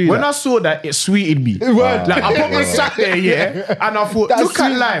be to do When that? I saw that, it sweeted me. Word. Like I probably sat there, and I thought, That's look at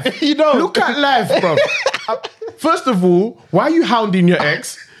sweet. life. You know. Look at life, bro. First of all, why are you hounding your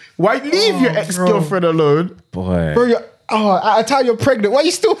ex? Why leave your ex-girlfriend alone? Boy. Bro, at a time you're pregnant. Why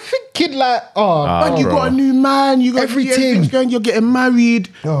you still thinking like, Man, you bro. got a new man, you got Everything. everything's going, you're getting married,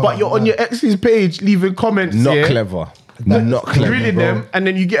 but you're on your ex's page leaving comments. Not clever. Not clever. Grilling bro. them, and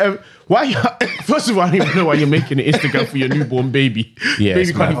then you get a why? First of all, I don't even know why you're making an Instagram for your newborn baby. Yeah, Baby it's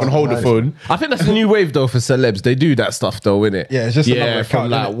can't mad. even hold the phone. I think that's the new wave though for celebs. They do that stuff though, innit? Yeah, it's just another from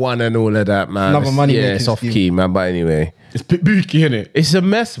account, like innit? one and all of that, man. Another money Yeah, making it's off scheme. key, man. But anyway, It's booky, innit? it's a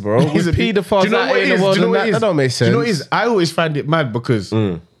mess, bro. It's With a bit- paedophiles out here in the world, and that don't make sense. Do you know what it is? I always find it mad because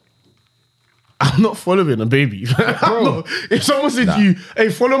I'm not following a baby. I'm not- if someone said to you, hey,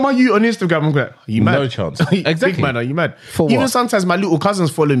 follow my you on Instagram, I'm like, are you mad? No chance. Big Exactly. man, are you mad? For Even what? sometimes my little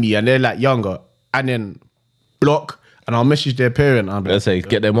cousins follow me and they're like younger and then block and I'll message their parent. I'm like, Let's say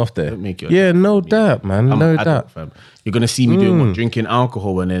get them off there. Don't make your- Yeah, no doubt, man. I'm No an doubt. adult, fam. You're gonna see me doing what, drinking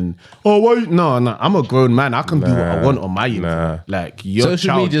alcohol and then no, I'm a grown man. I can do what I want on my internet. Like your Social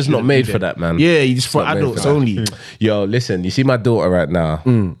child media's not shouldn't made do for that. that, man. Yeah, you just for It's not made adults for that. only. Yo, listen, you see my daughter right now.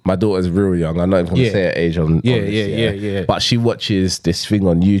 My daughter's real young. I'm not even gonna Yeah. say her age on Yeah, this, yeah. But she watches this thing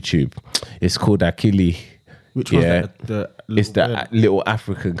on YouTube. It's called Akili. Which one's Yeah. that? The It's little that little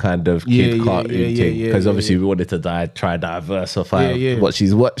African kind of Yeah, kid yeah, cartoon yeah, thing. yeah, Because yeah, obviously yeah. we wanted to try diversify Yeah, yeah. what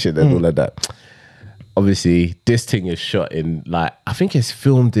she's watching and all of that. Obviously, this thing is shot in like I think it's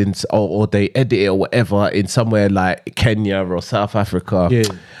filmed in or they edit it or whatever in somewhere like Kenya or South Africa. Yeah.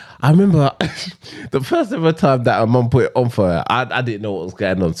 I remember the first ever time that her mum put it on for her, I didn't know what was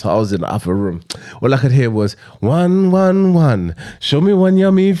going on. So I was in the other room. All I could hear was 111. Show me one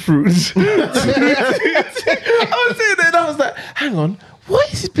yummy fruit. I was sitting there and I was like, hang on,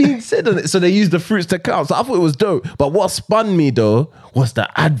 what is being said on it? So they used the fruits to count. So I thought it was dope. But what spun me though was the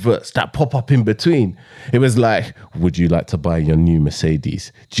adverts that pop up in between. It was like, would you like to buy your new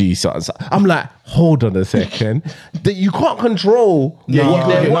Mercedes? G something. I'm like, hold on a second. That you can't control what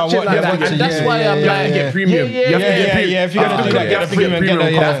they're watching what like they're that. watching, And that's yeah, why yeah, I'm yeah, like, yeah. get premium. You have to get premium. If you're gonna do that, you get have the to get premium.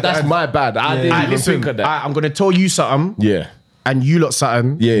 premium Get card. that's my bad. I didn't even Listen, think of that. I'm gonna tell you something. Yeah. And you lot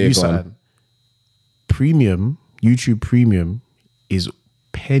something. Yeah, you go on. something. Premium, YouTube Premium is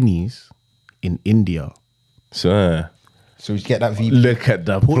pennies in India. So So we get that VP. look at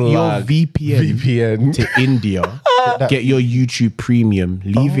the Put your plug. VPN to India. Get your YouTube Premium.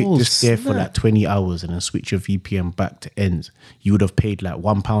 Leave Oh, it just there for snap. like 20 hours and then switch your VPN back to ends. You would have paid like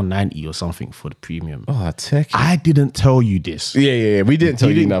 £1.90 or something for the premium. Oh, tech. I didn't tell you this. Yeah. We didn't tell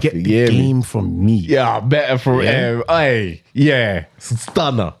You you didn't nothing. get the Yeah, game from me. Yeah, better for Yeah. hey, yeah,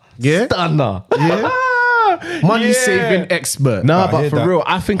 stunner, Yeah? stunner, Yeah? Money Yeah. saving expert. No, I but hear for that. real,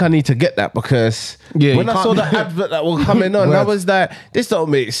 I think I need to get that because Yeah, when you I saw can't- the advert that was coming on, I was like, this don't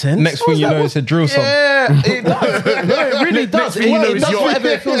make sense. Next I thing was you like, know, it's a drill song. Yeah, it does. No, it really does. Next thing you know, It it's does your whatever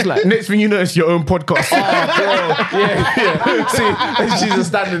it feels like. Next thing you know, it's your own podcast. Yeah. See, and she's just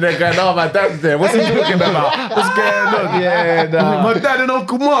standing there going, "Oh, my dad's there. What's he talking about? What's going on?" Yeah, nah. My dad and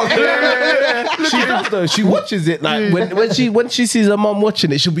Uncle Mark. She does though. She watches it like when she sees her mum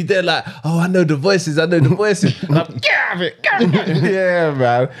watching it, she'll be there like, "Oh, I know the voices. I know the voices." I'm, yeah,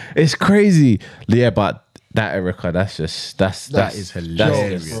 man, it's crazy. Yeah, but that Erica, that's That is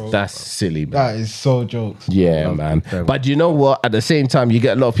hilarious. That's silly, man. That is so jokes. Yeah, man. But you know what? At the same time, you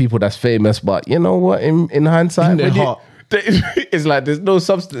get a lot of people that's famous, but you know what? In hindsight, In their when you- heart. it's like there's no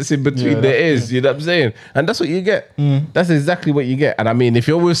substance in between. There is, you know what I'm saying? And that's what you get. That's exactly what you get. And I mean, if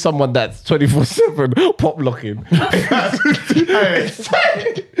you're with someone that's 24/7 pop locking,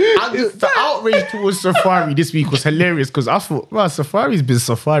 The outrage towards Safari this week was hilarious because I thought, well, Safari's been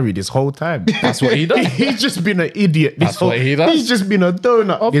Safari this whole time. that's what he does. He's just been an idiot. This That's what he does. He's just been a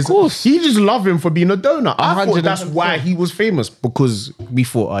donut. Of course. He just love him for being a donut. I thought that's 110%. why he was famous because we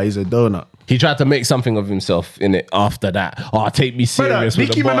thought, oh, he's a donut. He tried to make something of himself in it after that. Oh, take me serious with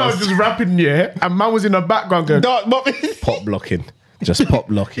Nicki the Minaj bars. just rapping, yeah, and man was in the background going, Pop blocking. Just pop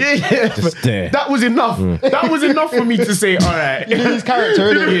locking. yeah, Just there. that was enough. That was enough for me to say, all right. His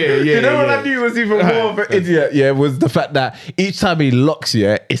character, innit? Yeah. You know what I knew was even more of an idiot, yeah, was the fact that each time he locks,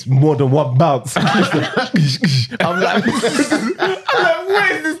 yeah, it's more than one bounce. I'm like,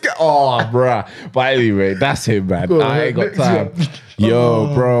 where's this guy? Oh, bruh. But anyway, that's him, man. I ain't got next time.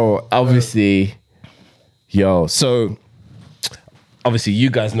 Yo, bro, obviously, so obviously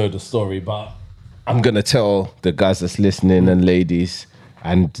you guys know the story, but I'm going to tell the guys that's listening and ladies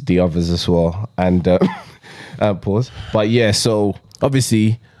and the others as well. And pause. But yeah, so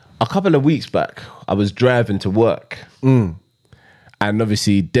obviously a couple of weeks back, I was driving to work. And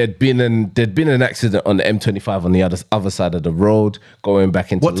obviously there'd been an accident on the M25 on the other side of the road going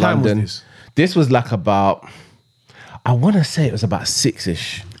back into What time was London. this? This was like about, I want to say it was about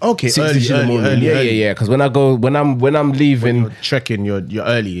 6ish. Okay, 6ish in the morning. early. Yeah. Because when I'm leaving You're trekking, you're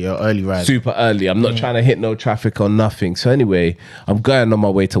early ride. super early, I'm not trying to hit no traffic or nothing. So anyway, I'm going on my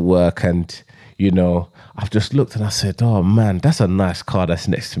way to work, and you know, I've just looked and I said, "Oh man, that's a nice car that's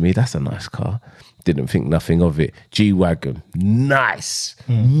next to me. That's a nice car." Didn't think nothing of it. G-Wagon, nice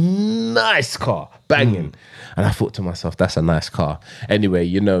car, banging. And I thought to myself, that's a nice car. Anyway,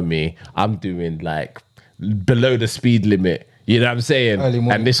 you know me, I'm doing like below the speed limit. You know what I'm saying? Early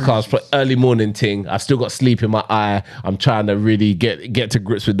morning And this car's early morning thing. I've still got sleep in my eye. I'm trying to really get to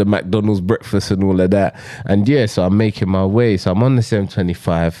grips with the McDonald's breakfast and all of that. And yeah, so I'm making my way. So I'm on the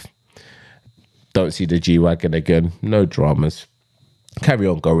 725. Don't see the G-Wagon again. No dramas. Carry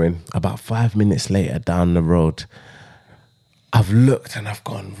on going. About 5 minutes later down the road, I've looked and I've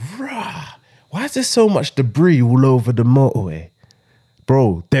gone, rah, why is there so much debris all over the motorway?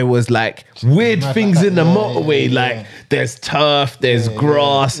 Bro, there was like weird things in the motorway. Like there's turf, there's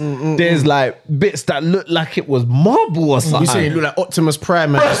grass, there's like bits that look like it was marble or something. You say it look like Optimus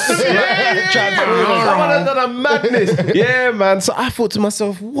Prime, man. Someone had done a madness. Yeah, man. So I thought to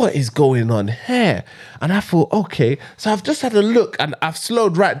myself, what is going on here? And I thought, okay. So I've just had a look and I've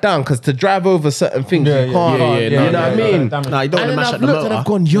slowed right down because to drive over certain things, you can't. You know what I mean? Nah, you don't want to mash up the looked and motor. I've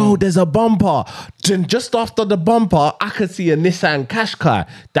gone, yo, there's a bumper. Then just after the bumper, I could see a Nissan Qashqai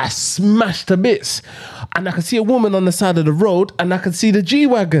that's smashed to bits. And I could see a woman on the side of the road and I could see the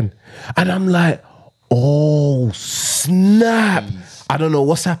G-Wagon. And I'm like, oh, snap. I don't know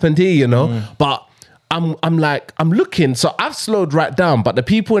what's happened here, you know? But I'm looking, so I've slowed right down, but the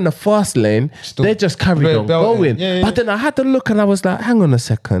people in the fast lane, they just carried on going. But then I had to look and I was like, hang on a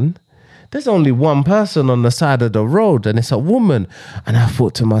second. There's only one person on the side of the road and it's a woman. And I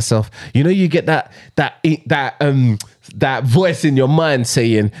thought to myself, you know, you get that voice in your mind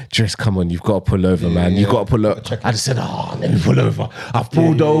saying, Driss, come on, you've got to pull over, man. You've got to pull over. I just said, oh, let me pull over. I've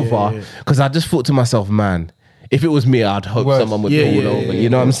pulled over because I just thought to myself, man, if it was me, I'd hope someone would pull over. You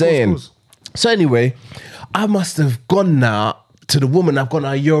know what I'm saying? So anyway, I must have gone now to the woman. I've gone,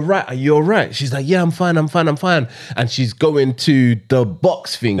 are you all right? Are you all right? She's like, yeah, I'm fine. And she's going to the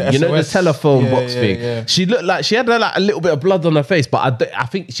box thing, you know, the telephone box thing. Yeah. She looked like she had like a little bit of blood on her face, but I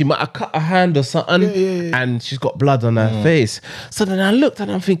think she might have cut her hand or something, and she's got blood on her face. So then I looked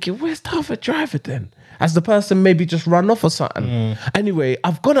and I'm thinking, where's the other driver then? Has the person maybe just run off or something? Anyway,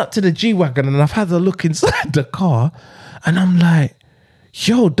 I've gone up to the G-Wagon and I've had a look inside the car and I'm like,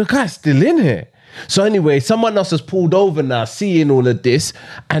 yo, the guy's still in here. So anyway, someone else has pulled over now, seeing all of this,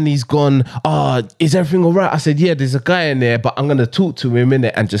 and he's gone, is everything all right? I said, yeah, there's a guy in there, but I'm going to talk to him in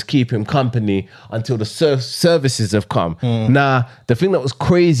it and just keep him company until the services have come. Now, the thing that was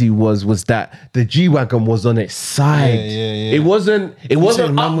crazy was that the G-Wagon was on its side. It wasn't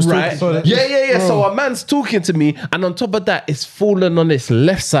upright. So a man's talking to me, and on top of that, it's fallen on its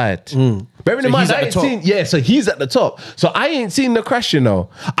left side. Bearing in mind, I ain't seen, so he's at the top. So I ain't seen the crash, you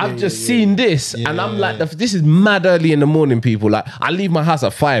know. I've just seen this, and I'm like, this is mad early in the morning, people. Like, I leave my house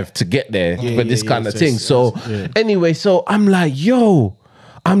at 5 to get there for this kind of thing. So anyway, so I'm like, yo,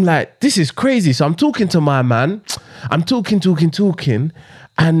 this is crazy. So I'm talking to my man. I'm talking,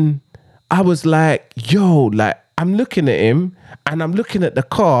 and I was like, yo, like, I'm looking at him and I'm looking at the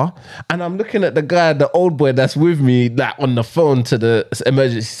car and I'm looking at the guy, the old boy that's with me, like on the phone to the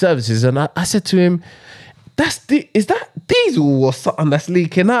emergency services. And I said to him, is that diesel or something that's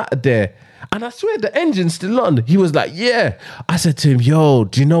leaking out of there? And I swear the engine's still on. He was like, yeah. I said to him, yo,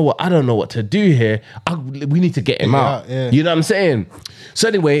 do you know what? I don't know what to do here. We need to get him out. You know what I'm saying? So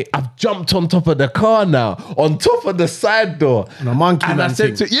anyway, I've jumped on top of the car now, on top of the side door. And a monkey and man I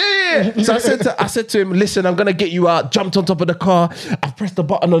said thing. So I said to him, listen, I'm going to get you out. Jumped on top of the car. I've pressed the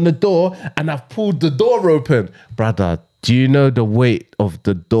button on the door and I've pulled the door open. Brother, do you know the weight of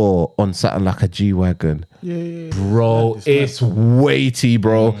the door on something like a G-Wagon? Bro, it's weighty,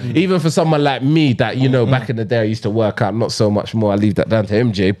 bro. Even for someone like me that, you know, back in the day I used to work out, not so much more. I leave that down to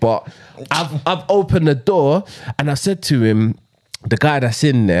MJ. But I've opened the door and I said to him, the guy that's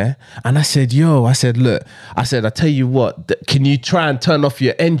in there, and I said, look, I tell you what, can you try and turn off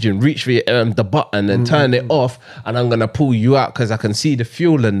your engine, reach for the button and turn it off, and I'm going to pull you out because I can see the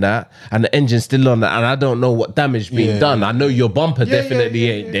fuel and that, and the engine's still on that, and I don't know what damage being done. I know your bumper definitely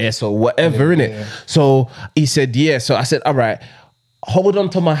ain't there, so whatever, innit? So he said, yeah. So I said, all right, hold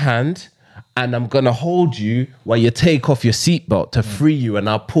on to my hand, and I'm going to hold you while you take off your seatbelt to free you and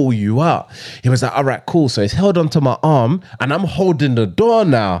I'll pull you out. He was like, all right, cool. So he's held onto my arm and I'm holding the door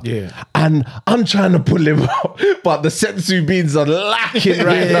now. And I'm trying to pull him out, but the sensu beans are lacking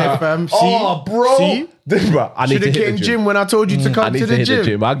right now. Fam. See? Oh, bro. See? Bro, I need to hit the gym when I told you to come to the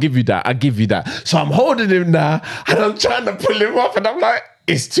gym. I'll give you that. So I'm holding him now and I'm trying to pull him off and I'm like,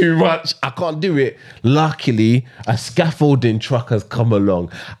 it's too much. I can't do it. Luckily, a scaffolding truck has come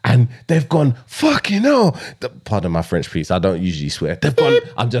along and they've gone, fucking hell. Pardon my French, please. I don't usually swear. They've gone,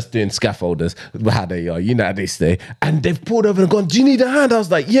 I'm just doing scaffolders, how they are. You know how they stay. And they've pulled over and gone, do you need a hand? I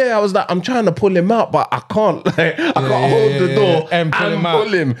was like, I'm trying to pull him out, but I can't. Like, I can't hold the door and pull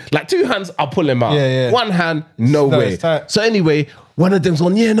him. Like 2 hands, I'll pull him out. 1 hand, no way. So anyway, one of them's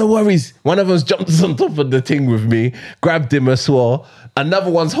on, no worries. One of them's jumped on top of the thing with me, grabbed him as well.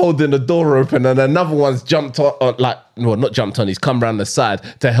 Another one's holding the door open and another one's jumped on, not jumped on, he's come around the side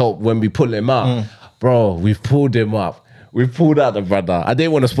to help when we pull him out. Bro, we've pulled him up. we pulled out the brother. I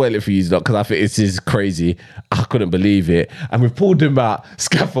didn't want to spoil it for you, because I think this is crazy. I couldn't believe it. And we pulled him out,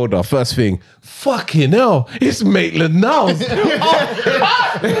 scaffolder, first thing, fucking hell, it's Maitland Niles.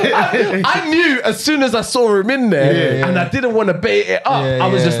 I knew as soon as I saw him in there, and I didn't want to bait it up. I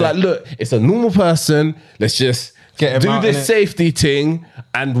was just like, look, it's a normal person. Let's just Get him out, do this innit? safety thing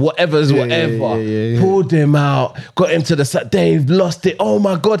and whatever's whatever. Pulled him out, got him to the side. They've lost it. Oh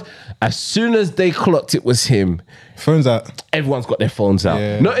my God. As soon as they clocked it was him, Phones out. everyone's got their phones out.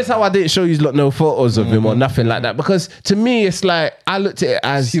 Yeah. Notice how I didn't show you lot no photos of him or nothing like that, because to me it's like I looked at it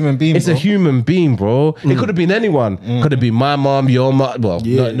as Human being, It's bro. a human being, bro. It could have been anyone. Could have been my mom, your mom. Well,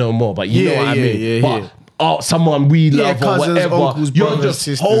 no more, but you know what I mean. But someone we love or cousins, whatever. uncles, You're brothers, just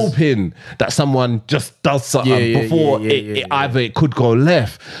sisters. hoping that someone just does something before either it could go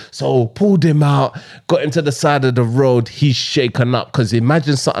left. So pulled him out, got him to the side of the road. He's shaken up, because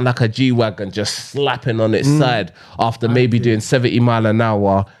imagine something like a G-Wagon just slapping on its side after maybe doing 70 mile an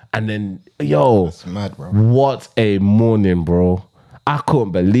hour. And then, It's mad, bro. what a morning, bro. I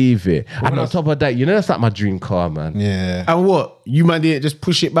couldn't believe it. And on top of that, that's like my dream car, man. Yeah. And what? You man didn't just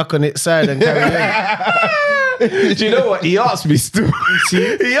push it back on its side and carry on? Do you know what? He asked me still.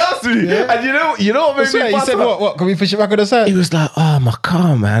 He asked me. And you know what made me He bust said, up? what? Can we push it back on the side? He was like, oh, my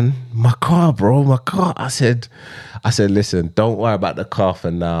car, man. My car, bro. My car. I said, listen, don't worry about the car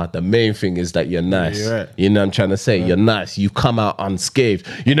for now. The main thing is that you're nice. you're right. You know what I'm trying to say? You're nice. You come out unscathed.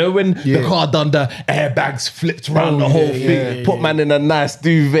 You know when the car done the airbags flipped around the whole thing, put man in a nice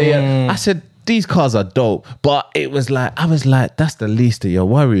duvet. And I said, these cars are dope. But I was like, that's the least of your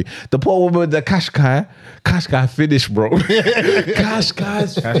worry. The poor woman with the cash guy finished, bro. Cash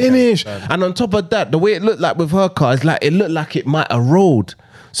guy's finished. And on top of that, the way it looked like with her car, is like it looked like it might have rolled.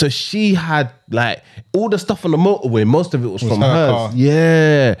 So she had like all the stuff on the motorway, most of it was from her hers. car.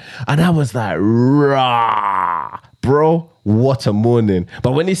 Yeah. And I was like, rah, bro, what a morning.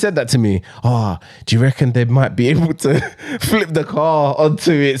 But when he said that to me, do you reckon they might be able to flip the car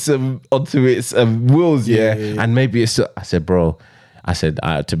onto its wheels? Yeah. And maybe it's, I said, bro,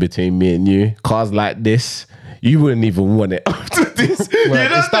 to between me and you, cars like this, you wouldn't even want it after this.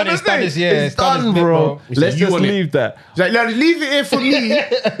 Well, it's done, it's done, It's done, bro. Let's just leave that. He's like, no, leave it here for me.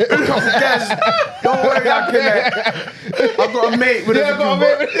 Guys, don't worry, I've got a mate with a hammer.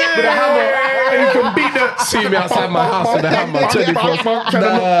 And he can beat the... See me outside my house with a hammer. 24.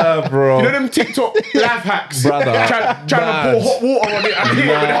 Nah, bro. You know them TikTok life hacks? Brother. Trying to pour hot water on it and hit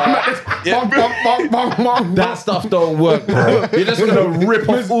it with a hammer. Bang, bang, bang, bang. That stuff don't work, bro. You're just gonna rip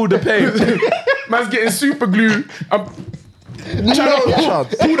off all the paint. Man's getting super glue. I'm trying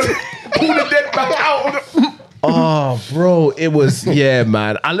to pull the dead back out of the... Oh, bro, it was,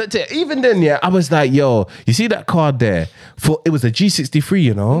 man. I looked at it, even then, I was like, yo, you see that car there? It was a G63,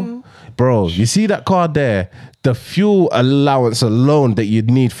 you know? Bro, you see that car there? The fuel allowance alone that you'd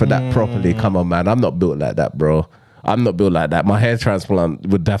need for that properly. Come on, man. I'm not built like that, bro. I'm not built like that. My hair transplant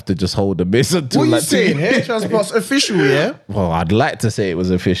would have to just hold the miss until What are you like saying? Hair transplant's official, yeah? Well, I'd like to say it was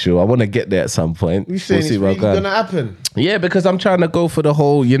official. I want to get there at some point. You saying it's really gonna happen? Yeah, because I'm trying to go for the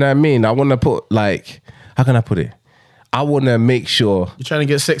whole, you know what I mean? I want to put like, how can I put it? I want to make sure You're trying to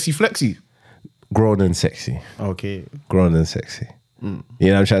get sexy flexy? grown and sexy. Okay. Grown and sexy. You know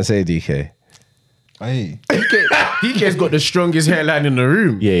what I'm trying to say, DK? Hey. DK's got the strongest hairline in the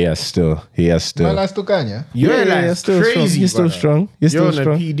room. Yeah, he has still. Man, I still going, yeah? Your hairline's you're still crazy, strong. You're still brother. strong. You're You're still on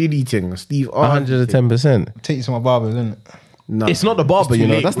strong. a P. Diddy thing, Steve R. 110%. Take you to my barbers, isn't it? No. It's not the barber, It's too you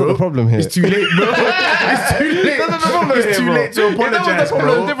know. late, That's bro. not the problem here. It's too late, bro. It's too late. That's not the problem It's here, too bro. late to If that was the apologize,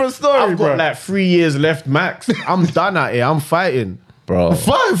 problem, bro. different story, I've bro. got like 3 years left max. I'm done out here. I'm fighting. Bro.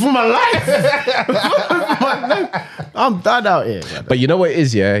 Fighting for my life. I'm done out here. brother. But you know what it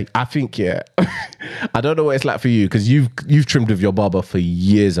is, yeah? I think, I don't know what it's like for you, because you've trimmed with your barber for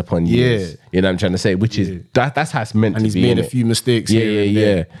years upon years. Yeah. You know what I'm trying to say? Which is, that's how it's meant And to he's be. made a innit? few mistakes. Yeah, here and yeah,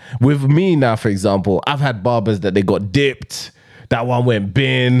 there. yeah. With me now, for example, I've had barbers that they got dipped. That one went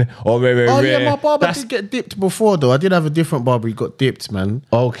bin or rare. Oh yeah, my barber did get dipped before though. I did have a different barber. He got dipped, man.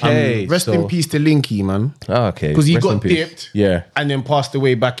 Okay, rest so- in peace to Linky, man. Oh, okay. Because he Rest in got peace. dipped, Yeah. and then passed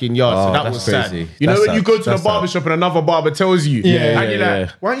away back in yard. Oh, so that that's was crazy. sad. You know That's when you sad. go to the That's barber shop and another barber tells you, and you're like,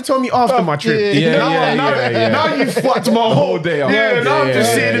 yeah. why don't you tell me after my trip? Yeah, now, yeah, now, yeah. now you fucked my whole day up. Yeah, now I'm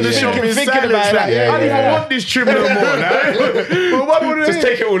just sitting in the shop in Thinking silence. about it, Like, yeah, I don't even want this trim no more. Like. But what would Just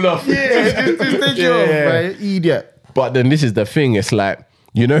take it all off. Yeah, just take it off, man. Idiot. But then this is the thing. It's like,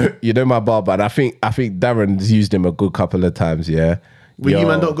 you know my barber, and I think Darren's used him a good couple of times, yeah. Will you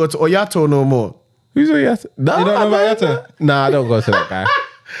man don't go to Oyato no more? Who's Oyato? Nah, You don't know about man. Oyato? Nah, I don't go to that guy.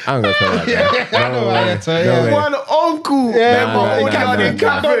 I don't go to that guy. I know about Oyato, yeah. No way. One uncle uncle. Yeah, Nah, my nah, old nah, yard in nah,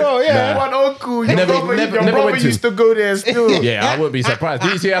 Catford. nah. Yeah. One uncle. Your Never- brother, never- your never brother went to. used to go there still. Yeah, I wouldn't be surprised. Do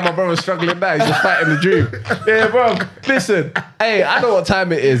you see how my brother's struggling now? He's just fighting the dream. Yeah, bro. Listen, hey, I know what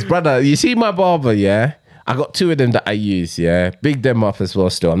time it is, brother. You see my barber, yeah? I got two of them that I use, yeah? Big them up as well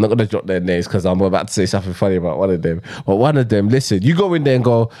still. I'm not going to drop their names because I'm about to say something funny about one of them. But one of them, listen, you go in there and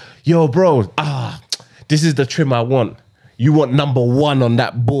go, yo, bro, this is the trim I want. You want number 1 on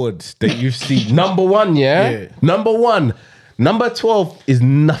that board that you see. Number 1, yeah? Number 1. Number 12 is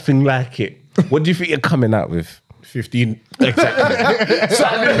nothing like it. What do you think you're coming out with? 15. Exactly.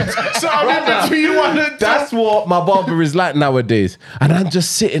 So I'm in between one and That's what my barber is like nowadays. And I'm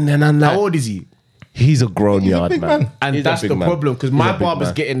just sitting there and I'm like, How old is he? he's a grown yard big man. man. And He's a that's big the man. problem because He's my a big barber's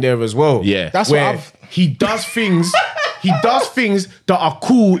man. getting there as well. Yeah. That's what where I've- he does things. He does things that are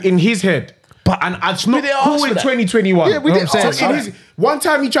cool in his head. And it's not We didn't ask cool for in that. 2021. Yeah, we You know didn't what I'm ask saying? for In his- one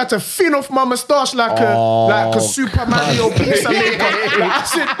time he tried to thin off my moustache like a Super Mario pizza maker. Like, I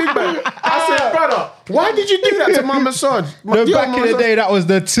said, big man. I said, brother, why did you do that to my massage? No, Dear back in the massage- day, that was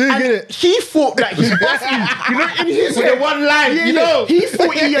the thing, And innit? he thought that he was in, you know, in his With head, the one line, you know. he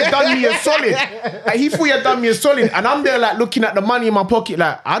thought he had done me a solid. Like, he thought he had done me a solid, and I'm there like looking at the money in my pocket,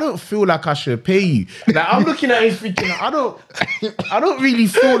 like I don't feel like I should pay you. Like I'm looking at his thinking, I don't really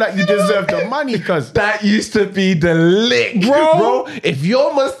feel like you deserve the money, cause That used to be the lick, bro. If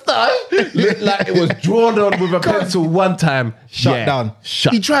your mustache looked like it was drawn on with a pencil one time, Shut down.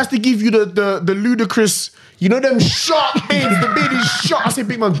 Shut. he tries to give you the ludicrous, you know, them sharp beards. The beard is sharp. I said,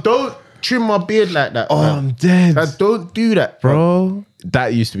 big man, don't trim my beard like that. Oh, man. I'm dead, Like, don't do that, bro. bro.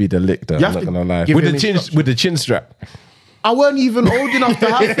 That used to be the lick, though. You I'm have not to gonna lie. give With him the chin, instruction. with the chin strap. I weren't even old enough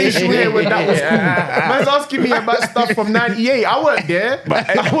to have facial hair when that was cool. Man's asking me about stuff from 98. I weren't there.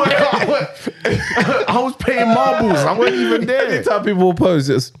 I was playing marbles. I wasn't even there. Anytime people pose,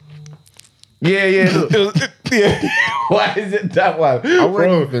 it's Yeah, look. why is it that one? I wasn't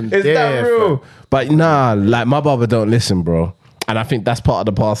Bro, even is that there, real? But nah, like my barber don't listen, bro. And I think that's part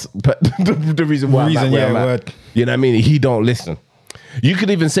of the past, the reason why I'm at where I'm at. word. You know what I mean? He don't listen. You could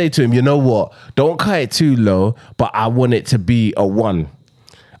even say to him, you know what? Don't cut it too low, but I want it to be a 1.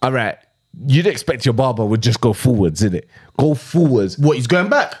 All right. You'd expect your barber would just go forwards, innit? Go forwards. What, he's going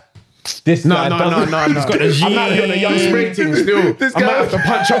back? This No. guy doesn't- He's got the I'm not on a young spray thing still. This I might guy- have to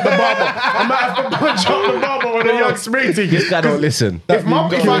punch up the barber. I might have to punch up the barber on a young spray thing. This guy don't listen. If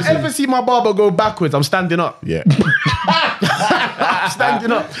I ever see my barber go backwards, I'm standing up. Yeah. I'm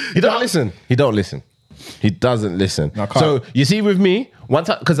standing up. He don't listen. He don't listen. He doesn't listen. No, I can't. So you see, with me, one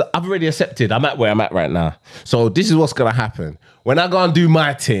time, because I've already accepted, I'm at where I'm at right now. So this is what's gonna happen. When I go and do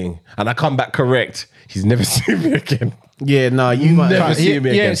my thing and I come back correct, he's never seen me again. Yeah, nah, you might Never have see me You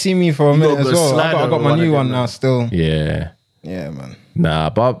again. ain't seen me for a You minute gotta as go well. I slide got over my one new of one them now still. Yeah. Yeah, man. Nah,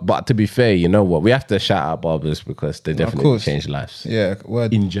 but to be fair, you know what? We have to shout out barbers because they definitely course. change lives. Yeah,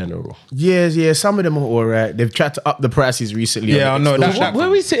 word. In general. Yeah, some of them are all right. They've tried to up the prices recently. Yeah, on I know. the That's Where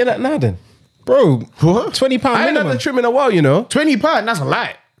are we sitting at now then? Bro, What? £20 I ain't had minimum. the trim in a while, you know. £20, that's a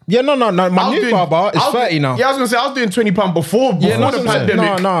lie. Yeah, no. My I was new doing- barber is I was 30 doing- now. Yeah, I was gonna say I was doing £20 before Yeah, the that's what I'm saying.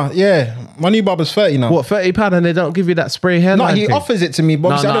 pandemic. No, yeah. My new barber's 30 now. What, £30 and they don't give you that spray hairline No, he thing? offers it to me, but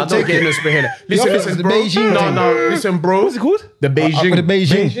No, obviously I I don't don't take get in it. the spray hair. offers Listen, the bro. Beijing thing. No, listen, bro. What's it called? The Beijing. With the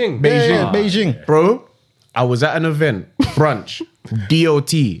Beijing. Beijing. Yeah, Beijing. Bro, I was at an event, brunch,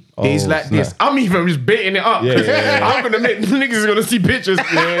 DOT, days like snap. this. I'm even just baiting it up. Yeah. I'm gonna make niggas are gonna see pictures.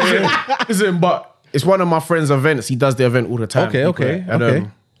 Listen, but it's one of my friend's events. He does the event all the time. Okay.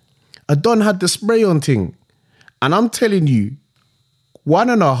 And, Adon had the spray on thing, and I'm telling you,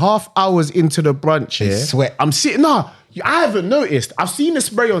 1.5 hours into the brunch, yeah, sweat. I'm sitting. Nah, I haven't noticed. I've seen the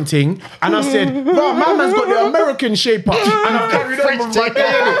spray on thing, and I said, "Bro, my man's got the American shape up," and I've carried on with my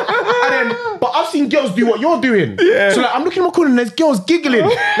day. And then, but I've seen girls do what you're doing. Yeah. So like, I'm looking at my corner, and there's girls giggling.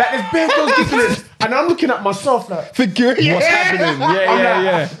 Like there's bare girls giggling, and I'm looking at myself like, What's happening?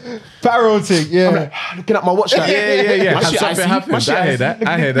 Yeah. Barrel thing, yeah. looking at my watch like, Yeah. My Has shit, something see. happened? My shit, I hear see. that.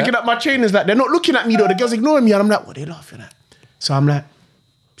 I hear that. Looking at my trainers like they're not looking at me though. The girls ignoring me, and I'm like, what are they laughing at? So I'm like,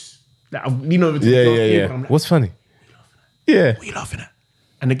 I lean over to the girls' table, and I'm like, What's funny? Yeah. what are you laughing at?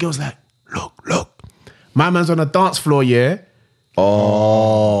 And the girl's like, look. My man's on a dance floor, yeah.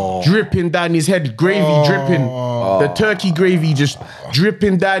 Oh. Dripping down his head, gravy dripping. The turkey gravy just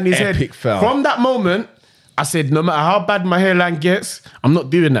dripping down his Epic head. foul. From that moment, I said, no matter how bad my hairline gets, I'm not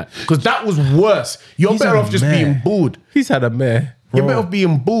doing that. Because that was worse. You're He's better a off just man. being booed. He's had a mare. You're better off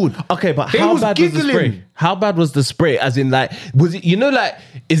being booed. Okay, but They how was bad was the giggling. spray? How bad was the spray? As in, like, was it? You know, like,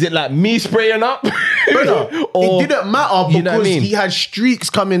 is it like me spraying up? Brother, Or- it didn't matter because you know what I mean? he had streaks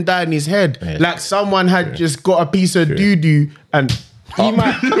coming down his head. Yeah. Like someone had just got a piece of doo-doo and He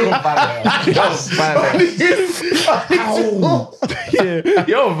might.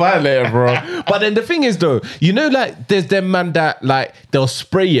 You're violent, bro. But then the thing is, though, you know, like there's them man that like they'll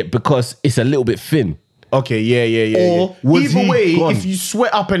spray it because it's a little bit thin. Okay, yeah. Or was Either he way, gone? if you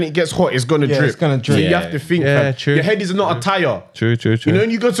sweat up and it gets hot, it's gonna drip. it's gonna drip. So you Yeah. have to think. Yeah, fam. true. Your head is not a tire. True. You know,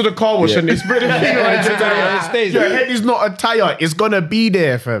 when you go to the car wash and they spray the thing on it, it stays. your head is not a tire. It's gonna be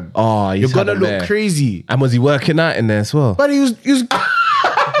there, fam. Oh, You're gonna look crazy. And was he working out in there as well? But he was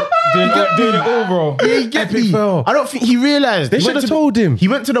Doing it all, bro. yeah, you get Epic me. fail. I don't think he realized. They He should went have to the- told him. He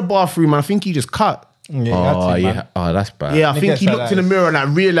went to the bathroom. I think he just cut. Oh, yeah. Oh, that's bad. Yeah, I think gets he like looked in that. the mirror and I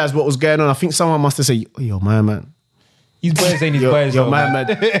realized what was going on. I think someone must have said, "Yo, man." His boys ain't his Yo, boys. yo, though,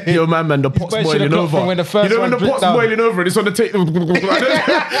 man, the pot's boys boiling should've clocked over. from when the first you know when one the dripped pot's down. boiling over and it's on the tape.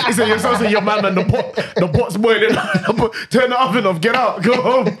 He said, yo, man, the pot's boiling. Turn the oven off, get out, go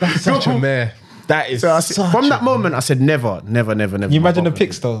home. Such a mare. That is So I said, from that moment, I said, never. You imagine the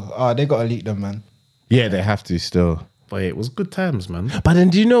pics though. Oh, they gotta leak them, man. Yeah, they have to still. But it was good times, man. But then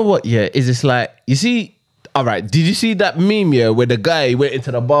do you know what? Yeah, is it's like, you see, all right, did you see that meme, yeah, where the guy went into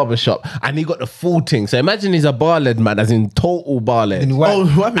the barber shop and he got the full thing? So imagine he's a bar led man, as in total bar led. And Oh,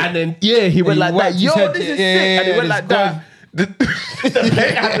 what happened? And then, yeah, he went he like that. whacked his Yo, head. this is Yeah, sick. And he yeah, went this like that. guy. The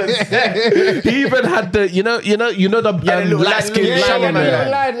mate had the set. He even had the, you know the the little light skin line, shower yeah, man yeah,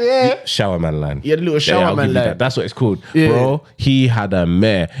 line. yeah. Shower man line. Yeah, the little I'll shower give man you line. that. That's what it's called. Yeah. Bro, he had a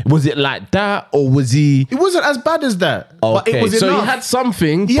mare. Was it like that or was he... It wasn't as bad as that. But it was so enough. he had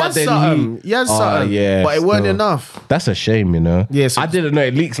something, He but had then something. He had something, yeah, but it weren't still. enough. That's a shame, you know. Yeah, so- I didn't know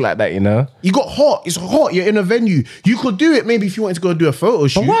it leaks like that, you know. You got hot. It's hot. You're in a venue. You could do it maybe if you wanted to go do a photo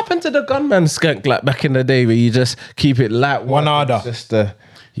shoot. But what happened to the gunman skank like back in the day where you just keep it light One harder. Just No,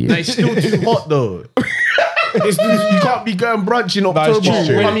 it's still too hot though. You can't be going brunch in That's October.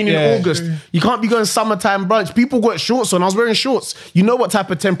 true. I mean, in Yeah. August. You can't be going summertime brunch. People got shorts on. I was wearing shorts. You know what type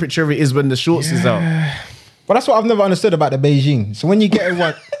of temperature it is when the shorts is out. But that's what I've never understood about the Beijing. So when you get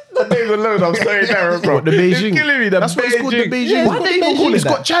one, the name alone, I'm sorry, Darren, bro. The Beijing. It's killing me. That's what it's called, the Beijing. Why they even call it It's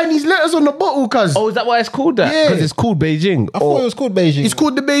got that? Chinese letters on the bottle, cuz. Oh, is that why it's called that? Yeah. Because it's called Beijing. I thought it was called Beijing. It's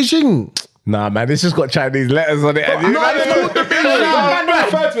called the Beijing. Nah, man, it's just got Chinese letters on it. No, it's called the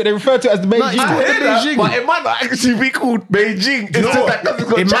Beijing. They refer to it as the Beijing. it's called the Beijing. But it might not actually be called Beijing. It's You know just what? that 'cause it's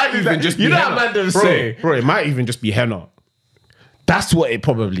got It might Chinese even letters. just be You know henna. how man them Bro, say? Bro, it might even just be henna. That's what it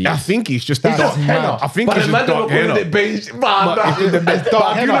probably I is. think it's just It's dark not henna. I think But it's the just man dark calling henna. it Beijing. But dark you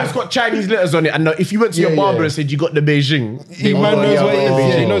know henna. it's got Chinese letters on it, and if you went to your barber and said you got the Beijing, He man knows what it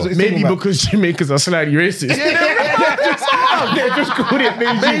is. He knows what he's maybe talking about. because Jamaicans are slightly racist. They just called it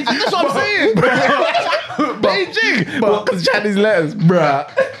Beijing. That's what I'm saying, bro. Beijing. But because Chinese letters, bruh.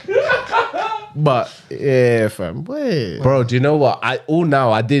 But yeah, fam, wait. Bro, do you know what?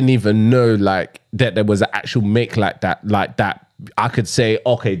 I didn't even know like that there was an actual make like that. I could say,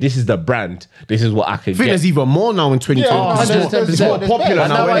 okay, this is the brand. This is what I could I think get. there's even more now in 2020. Yeah, It's more- 110%. It's more popular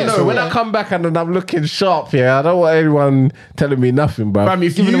And now, now I innit? know So when I come back and then I'm looking sharp, yeah, I don't want anyone telling me nothing, bro. Fam,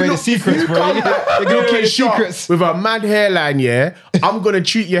 if Giving you away the look- secrets, if you bro. come Yeah. back They're giving away looking the sharp secrets. with a mad hairline, yeah, I'm gonna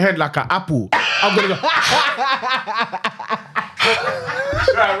treat your head like an apple. I'm gonna go.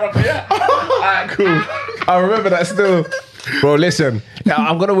 Alright, cool. I remember that still. Bro, listen. Now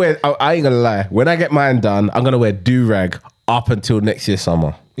I'm gonna wear. I ain't gonna lie. When I get mine done, I'm gonna wear do-rag up until next year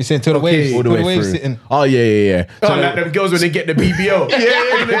summer. You said till the waves, All the till way the waves through. sitting. Oh yeah. Oh, like them girls when they get the BBO.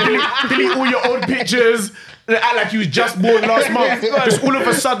 delete all your old pictures. Act like you was just born last month. Just all of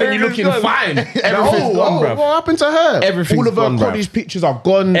a sudden you're looking fine. Everything's gone, bruv. What happened to her? Everything's all of her gone, bruv. college pictures are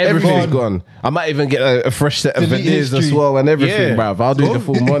gone. Everything's gone. I might even get a fresh set of Delete veneers as history. well and everything, Yeah. bruv. I'll do the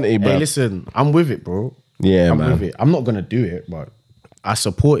full Monty, bruv. Hey, listen, I'm with it, bro. Yeah, I'm man. with it. I'm not gonna do it, but I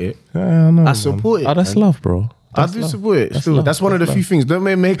support it. Yeah, I know, I support it, Oh, that's man. love, bro. I do support it. Still, love. that's one of the few things. Don't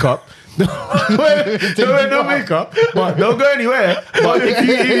wear makeup. Don't wear no makeup. But don't go anywhere. But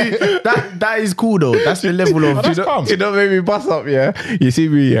that is cool though. That's the level of. You don't make me bust up, yeah. You see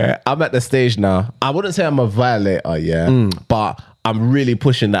me, yeah. I'm at the stage now. I wouldn't say I'm a violator, yeah, but I'm really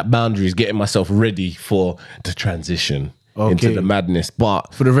pushing that boundaries, getting myself ready for the transition into Okay. the madness.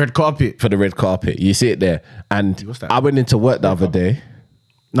 But For the red carpet. for the red carpet, you see it there. And What's that? I went into work the other day.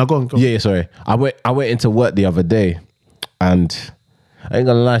 Now go on. Yeah, sorry. I went into work the other day, and I ain't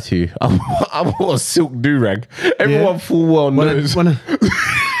gonna lie to you. I wore a silk do-rag. Everyone full well knows.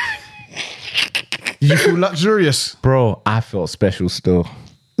 You feel luxurious. Bro, I felt special still.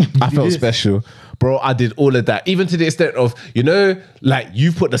 I felt special. Bro, I did all of that. Even to the extent of, like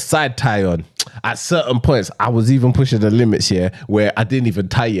you put the side tie on. At certain points, I was even pushing the limits here where I didn't even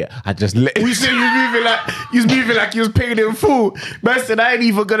tie it. I just let it. You said you was moving like you was paying in full. Man said, I ain't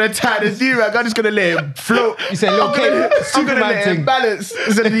even gonna tie the D-rag. I'm just gonna let it float. You said, look, I'm gonna let it balance. I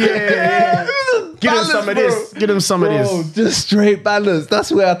said, yeah. Give him some of this. Give him some of this. Just straight balance.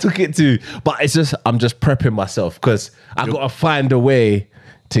 That's where I took it to. But it's just, I'm just prepping myself because I got to find a way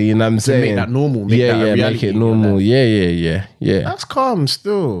to, you know what I'm saying? Make that normal. Make that a make reality it in your normal. life. Yeah. That's calm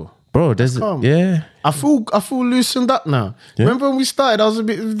still. Bro, there's calm. yeah. I feel loosened up now. Yeah. Remember when we started? I was a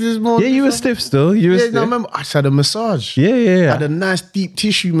bit this more. Yeah, you were stiff still. You were Yeah, stiff. no, I remember I just had a massage. Yeah. I had a nice deep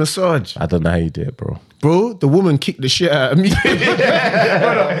tissue massage. I don't know how you did it, bro. Bro, the woman kicked the shit out of me.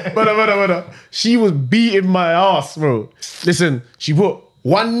 Brother. She was beating my ass, bro. Listen, she put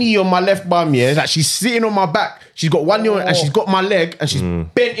one knee on my left bum, yeah. Like she's sitting on my back. She's got one knee on and she's got my leg and she's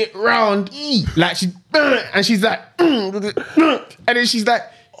bent it round. Like she and she's like, and then she's like,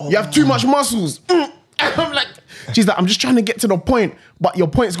 you have too much muscles. And I'm like, she's like, I'm just trying to get to the point, but your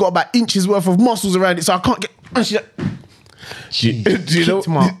point's got about inches worth of muscles around it, so I can't get. And she's like, Do you know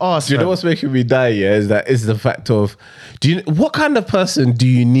my ass, do you know man. what's making me die? Yeah, is the fact of what kind of person do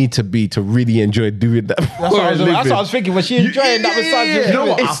you need to be to really enjoy doing that? That's what I was thinking. Was she enjoying that massage? You know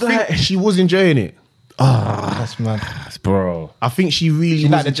what? It's I think she was enjoying it. That's mad. Bro. I think she really She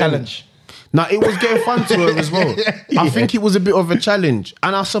was liked the enjoying challenge. it. Nah, it was getting fun to her as well. I think it was a bit of a challenge.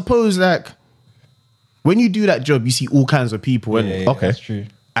 And I suppose like when you do that job, you see all kinds of people. innit? Okay. That's true.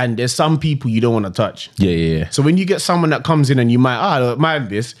 And there's some people you don't want to touch. Yeah. So when you get someone that comes in and you might, I don't mind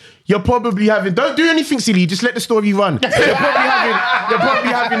this, you're probably having, don't do anything silly, just let the story run. You're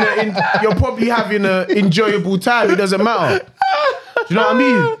probably having an enjoyable time. It doesn't matter. Do you know what I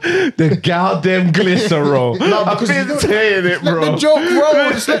mean? The goddamn glycerol. No, I've because been saying it, bro. Let the joke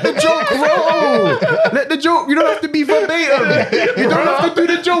roll. Just let the joke roll. Let the joke. You don't have to be verbatim. You don't have to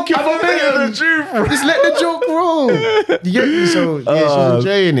do the joke in verbatim. Just let the joke roll. You get me? So yeah, she was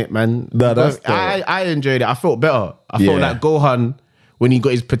enjoying it, man. No, that's dope. I enjoyed it. I felt better. I felt Yeah. like Gohan when he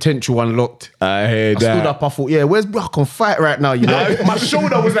got his potential unlocked. I heard I that. stood up, I thought, yeah, where's bro? I can fight right now, you know? My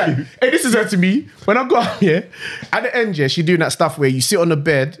shoulder was like, hey, this is her to me. When I got here, at the end, yeah, she doing that stuff where you sit on the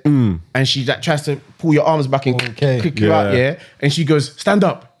bed and she like tries to pull your arms back and kick you out, yeah? And she goes, stand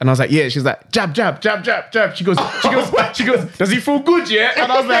up. And I was like, yeah. She's like, jab, jab, jab, jab, jab. She goes, does he feel good, yeah?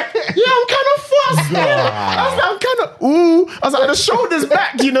 And I was like, yeah, I'm kind of fussed. I was like, I'm kind of, ooh. I was like, the shoulder's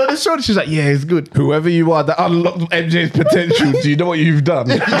back, you know, the shoulder. She's like, yeah, it's good. Whoever you are that unlocked MJ's potential, do you know what you've done?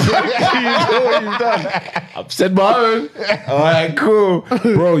 Do you know what you've done? I've said my own. All right, cool.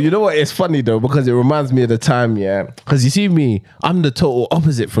 Bro, you know what? It's funny though, because it reminds me of the time, yeah? Because you see me, I'm the total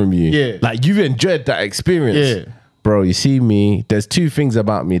opposite from you. Yeah. Like, you've enjoyed that experience. Yeah. Bro, you see me, there's two things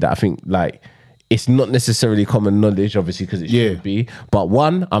about me that I think, like, it's not necessarily common knowledge, obviously, because it should be. But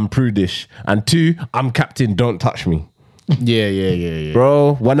one, I'm prudish. And two, I'm Captain Don't Touch Me. Yeah.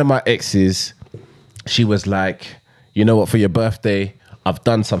 Bro, one of my exes, she was like, you know what, for your birthday, I've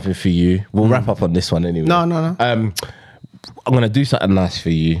done something for you. We'll wrap up on this one anyway. No. I'm going to do something nice for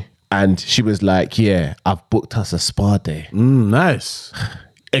you. And she was like, yeah, I've booked us a spa day. Nice.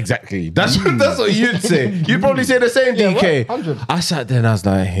 Exactly. That's what you'd say. You'd probably say the same, DK. 100. I sat there and I was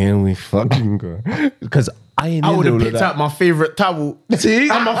like, here we fucking go. Because I ain't I would in all have of picked that. out my favorite towel. See?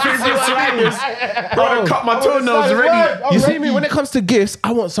 And my favorite sliders. I would have cut my toenails already. You see me, when it comes to gifts,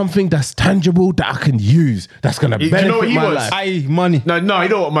 I want something that's tangible that I can use. That's going to You benefit know what he my wants? life. Money. No, you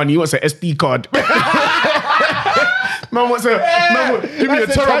don't want money. He wants an SD card. Man wants give me a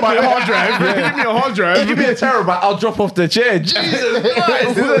terabyte hard drive. Give me a hard drive. Give me a terabyte, I'll drop off the chair. Jesus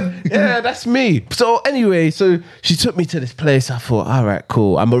Christ. Yeah, that's me. So anyway, so she took me to this place. I thought, all right,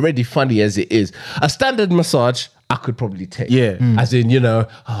 cool. I'm already funny as it is. A standard massage, I could probably take. Yeah. As in,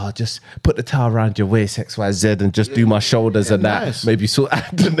 just put the towel around your waist, XYZ, and just do my shoulders and that. nice. Maybe sort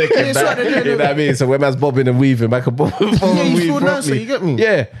out the neck and sort back. it, You know what I mean? So when man's bobbing and weaving, I could bob and you weave feel nicer, properly. you get me?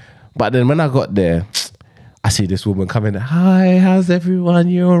 Yeah. But then when I got there, I see this woman coming. Hi, how's everyone?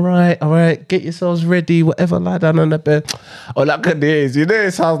 You all right? All right, get yourselves ready. Whatever, lie down on the bed. All I could hear is,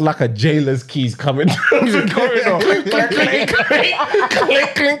 it sounds like a jailer's keys coming down the corridor. Clink, clink, clink,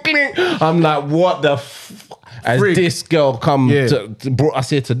 clink, clink, clink. I'm like, what the? Has Freak. this girl come Yeah. to brought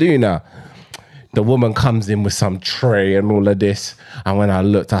us here to do now? the woman comes in with some tray and all of this. And when I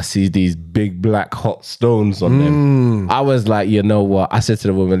looked, I see these big black hot stones on them. I was like, you know what? I said to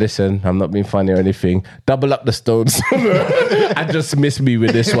the woman, listen, I'm not being funny or anything. Double up the stones and just miss me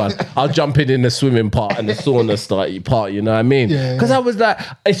with this one. I'll jump in the swimming part and the sauna part, you know what I mean? Because I was like,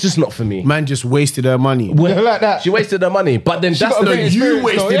 it's just not for me. Man just wasted her money. Well, like that. She wasted her money. But then that's the You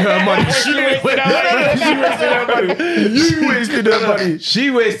wasted her money. She wasted her money. You wasted her money.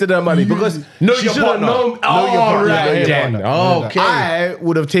 She wasted her money because Know she your should have partner. known. Know your partner. right, Know your then. partner. Oh, okay. I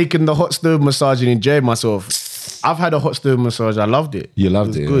would have taken the hot stove massage and enjoyed myself. I've had a hot stove massage. I loved it. You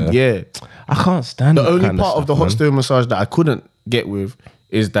loved it. it, Was good. Yeah. I can't stand The that only kind part of the hot stuff, stove massage that I couldn't get with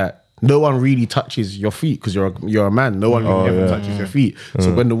is that no one really touches your feet because you're a man. No one really ever touches your feet.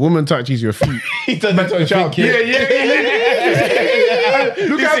 So when the woman touches your feet, He turned into a child. yeah.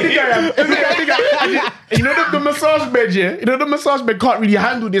 Look how big I am. Look how big I am. You know the massage bed, yeah? You know the massage bed can't really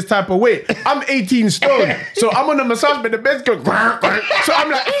handle this type of weight. I'm 18 stone. So I'm on the massage bed, the bed's going. So I'm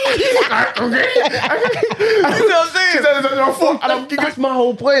like, That's my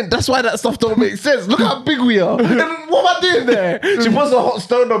whole point. That's why that stuff don't make sense. Look how big we are. And what am I doing there? She puts a hot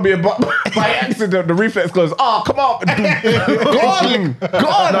stone on me, but by accident, the reflex goes, oh, come on. Go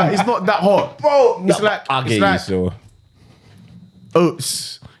on. Nah, it's not that hot. Bro, It's like, I get it's like you, so.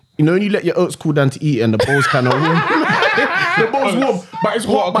 oats. You know when you let your oats cool down to eat and the bowl's kind of warm? The bowl's warm, but it's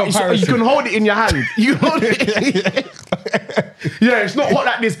hot, but you can hold it in your hand. You can hold it. Yeah, it's not hot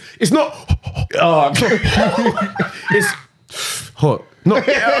like this. It's not. Oh, it's hot. Not.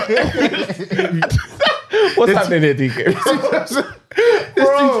 What's happening here, DK?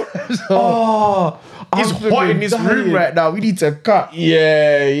 Bro, it's I'm hot in this dying. room right now. We need to cut.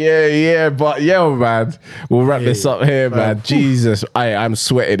 Yeah. But man, we'll wrap this up here, man. Jesus, I'm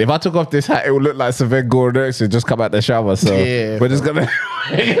sweating. If I took off this hat, it would look like Sven Goran Eriksson just come out the shower. So Yeah, we're just gonna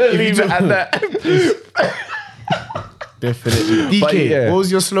leave it at that. Definitely. But DK, yeah. what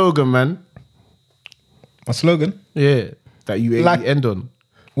was your slogan, man? My slogan? Yeah, that you end on.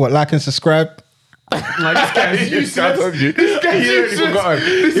 What, like and subscribe? Like, this guy's useless. This guy's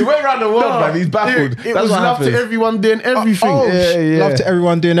useless. He went around the world, man. He's baffled. It That's was what love happens. to everyone doing everything. Love to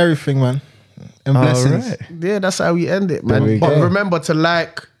everyone doing everything, man. And blessings. right. Yeah, that's how we end it, There we man. But go. remember to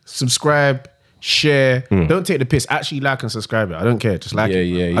like, subscribe, share. Don't take the piss. Actually, like and subscribe it. I don't care. Just like it.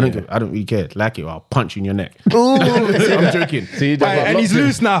 Yeah, I don't really care. Like it or I'll punch you in your neck. I'm joking. See, they got And he's locked in.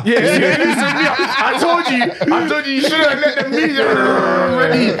 loose now. Yeah. I told you should have let them be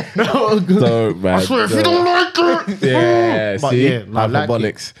ready. Don't, man. I swear, if you don't like it. Yeah, But see? yeah, no, like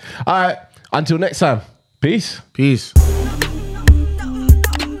Hyperbolics. All right, until next time. Peace. Peace.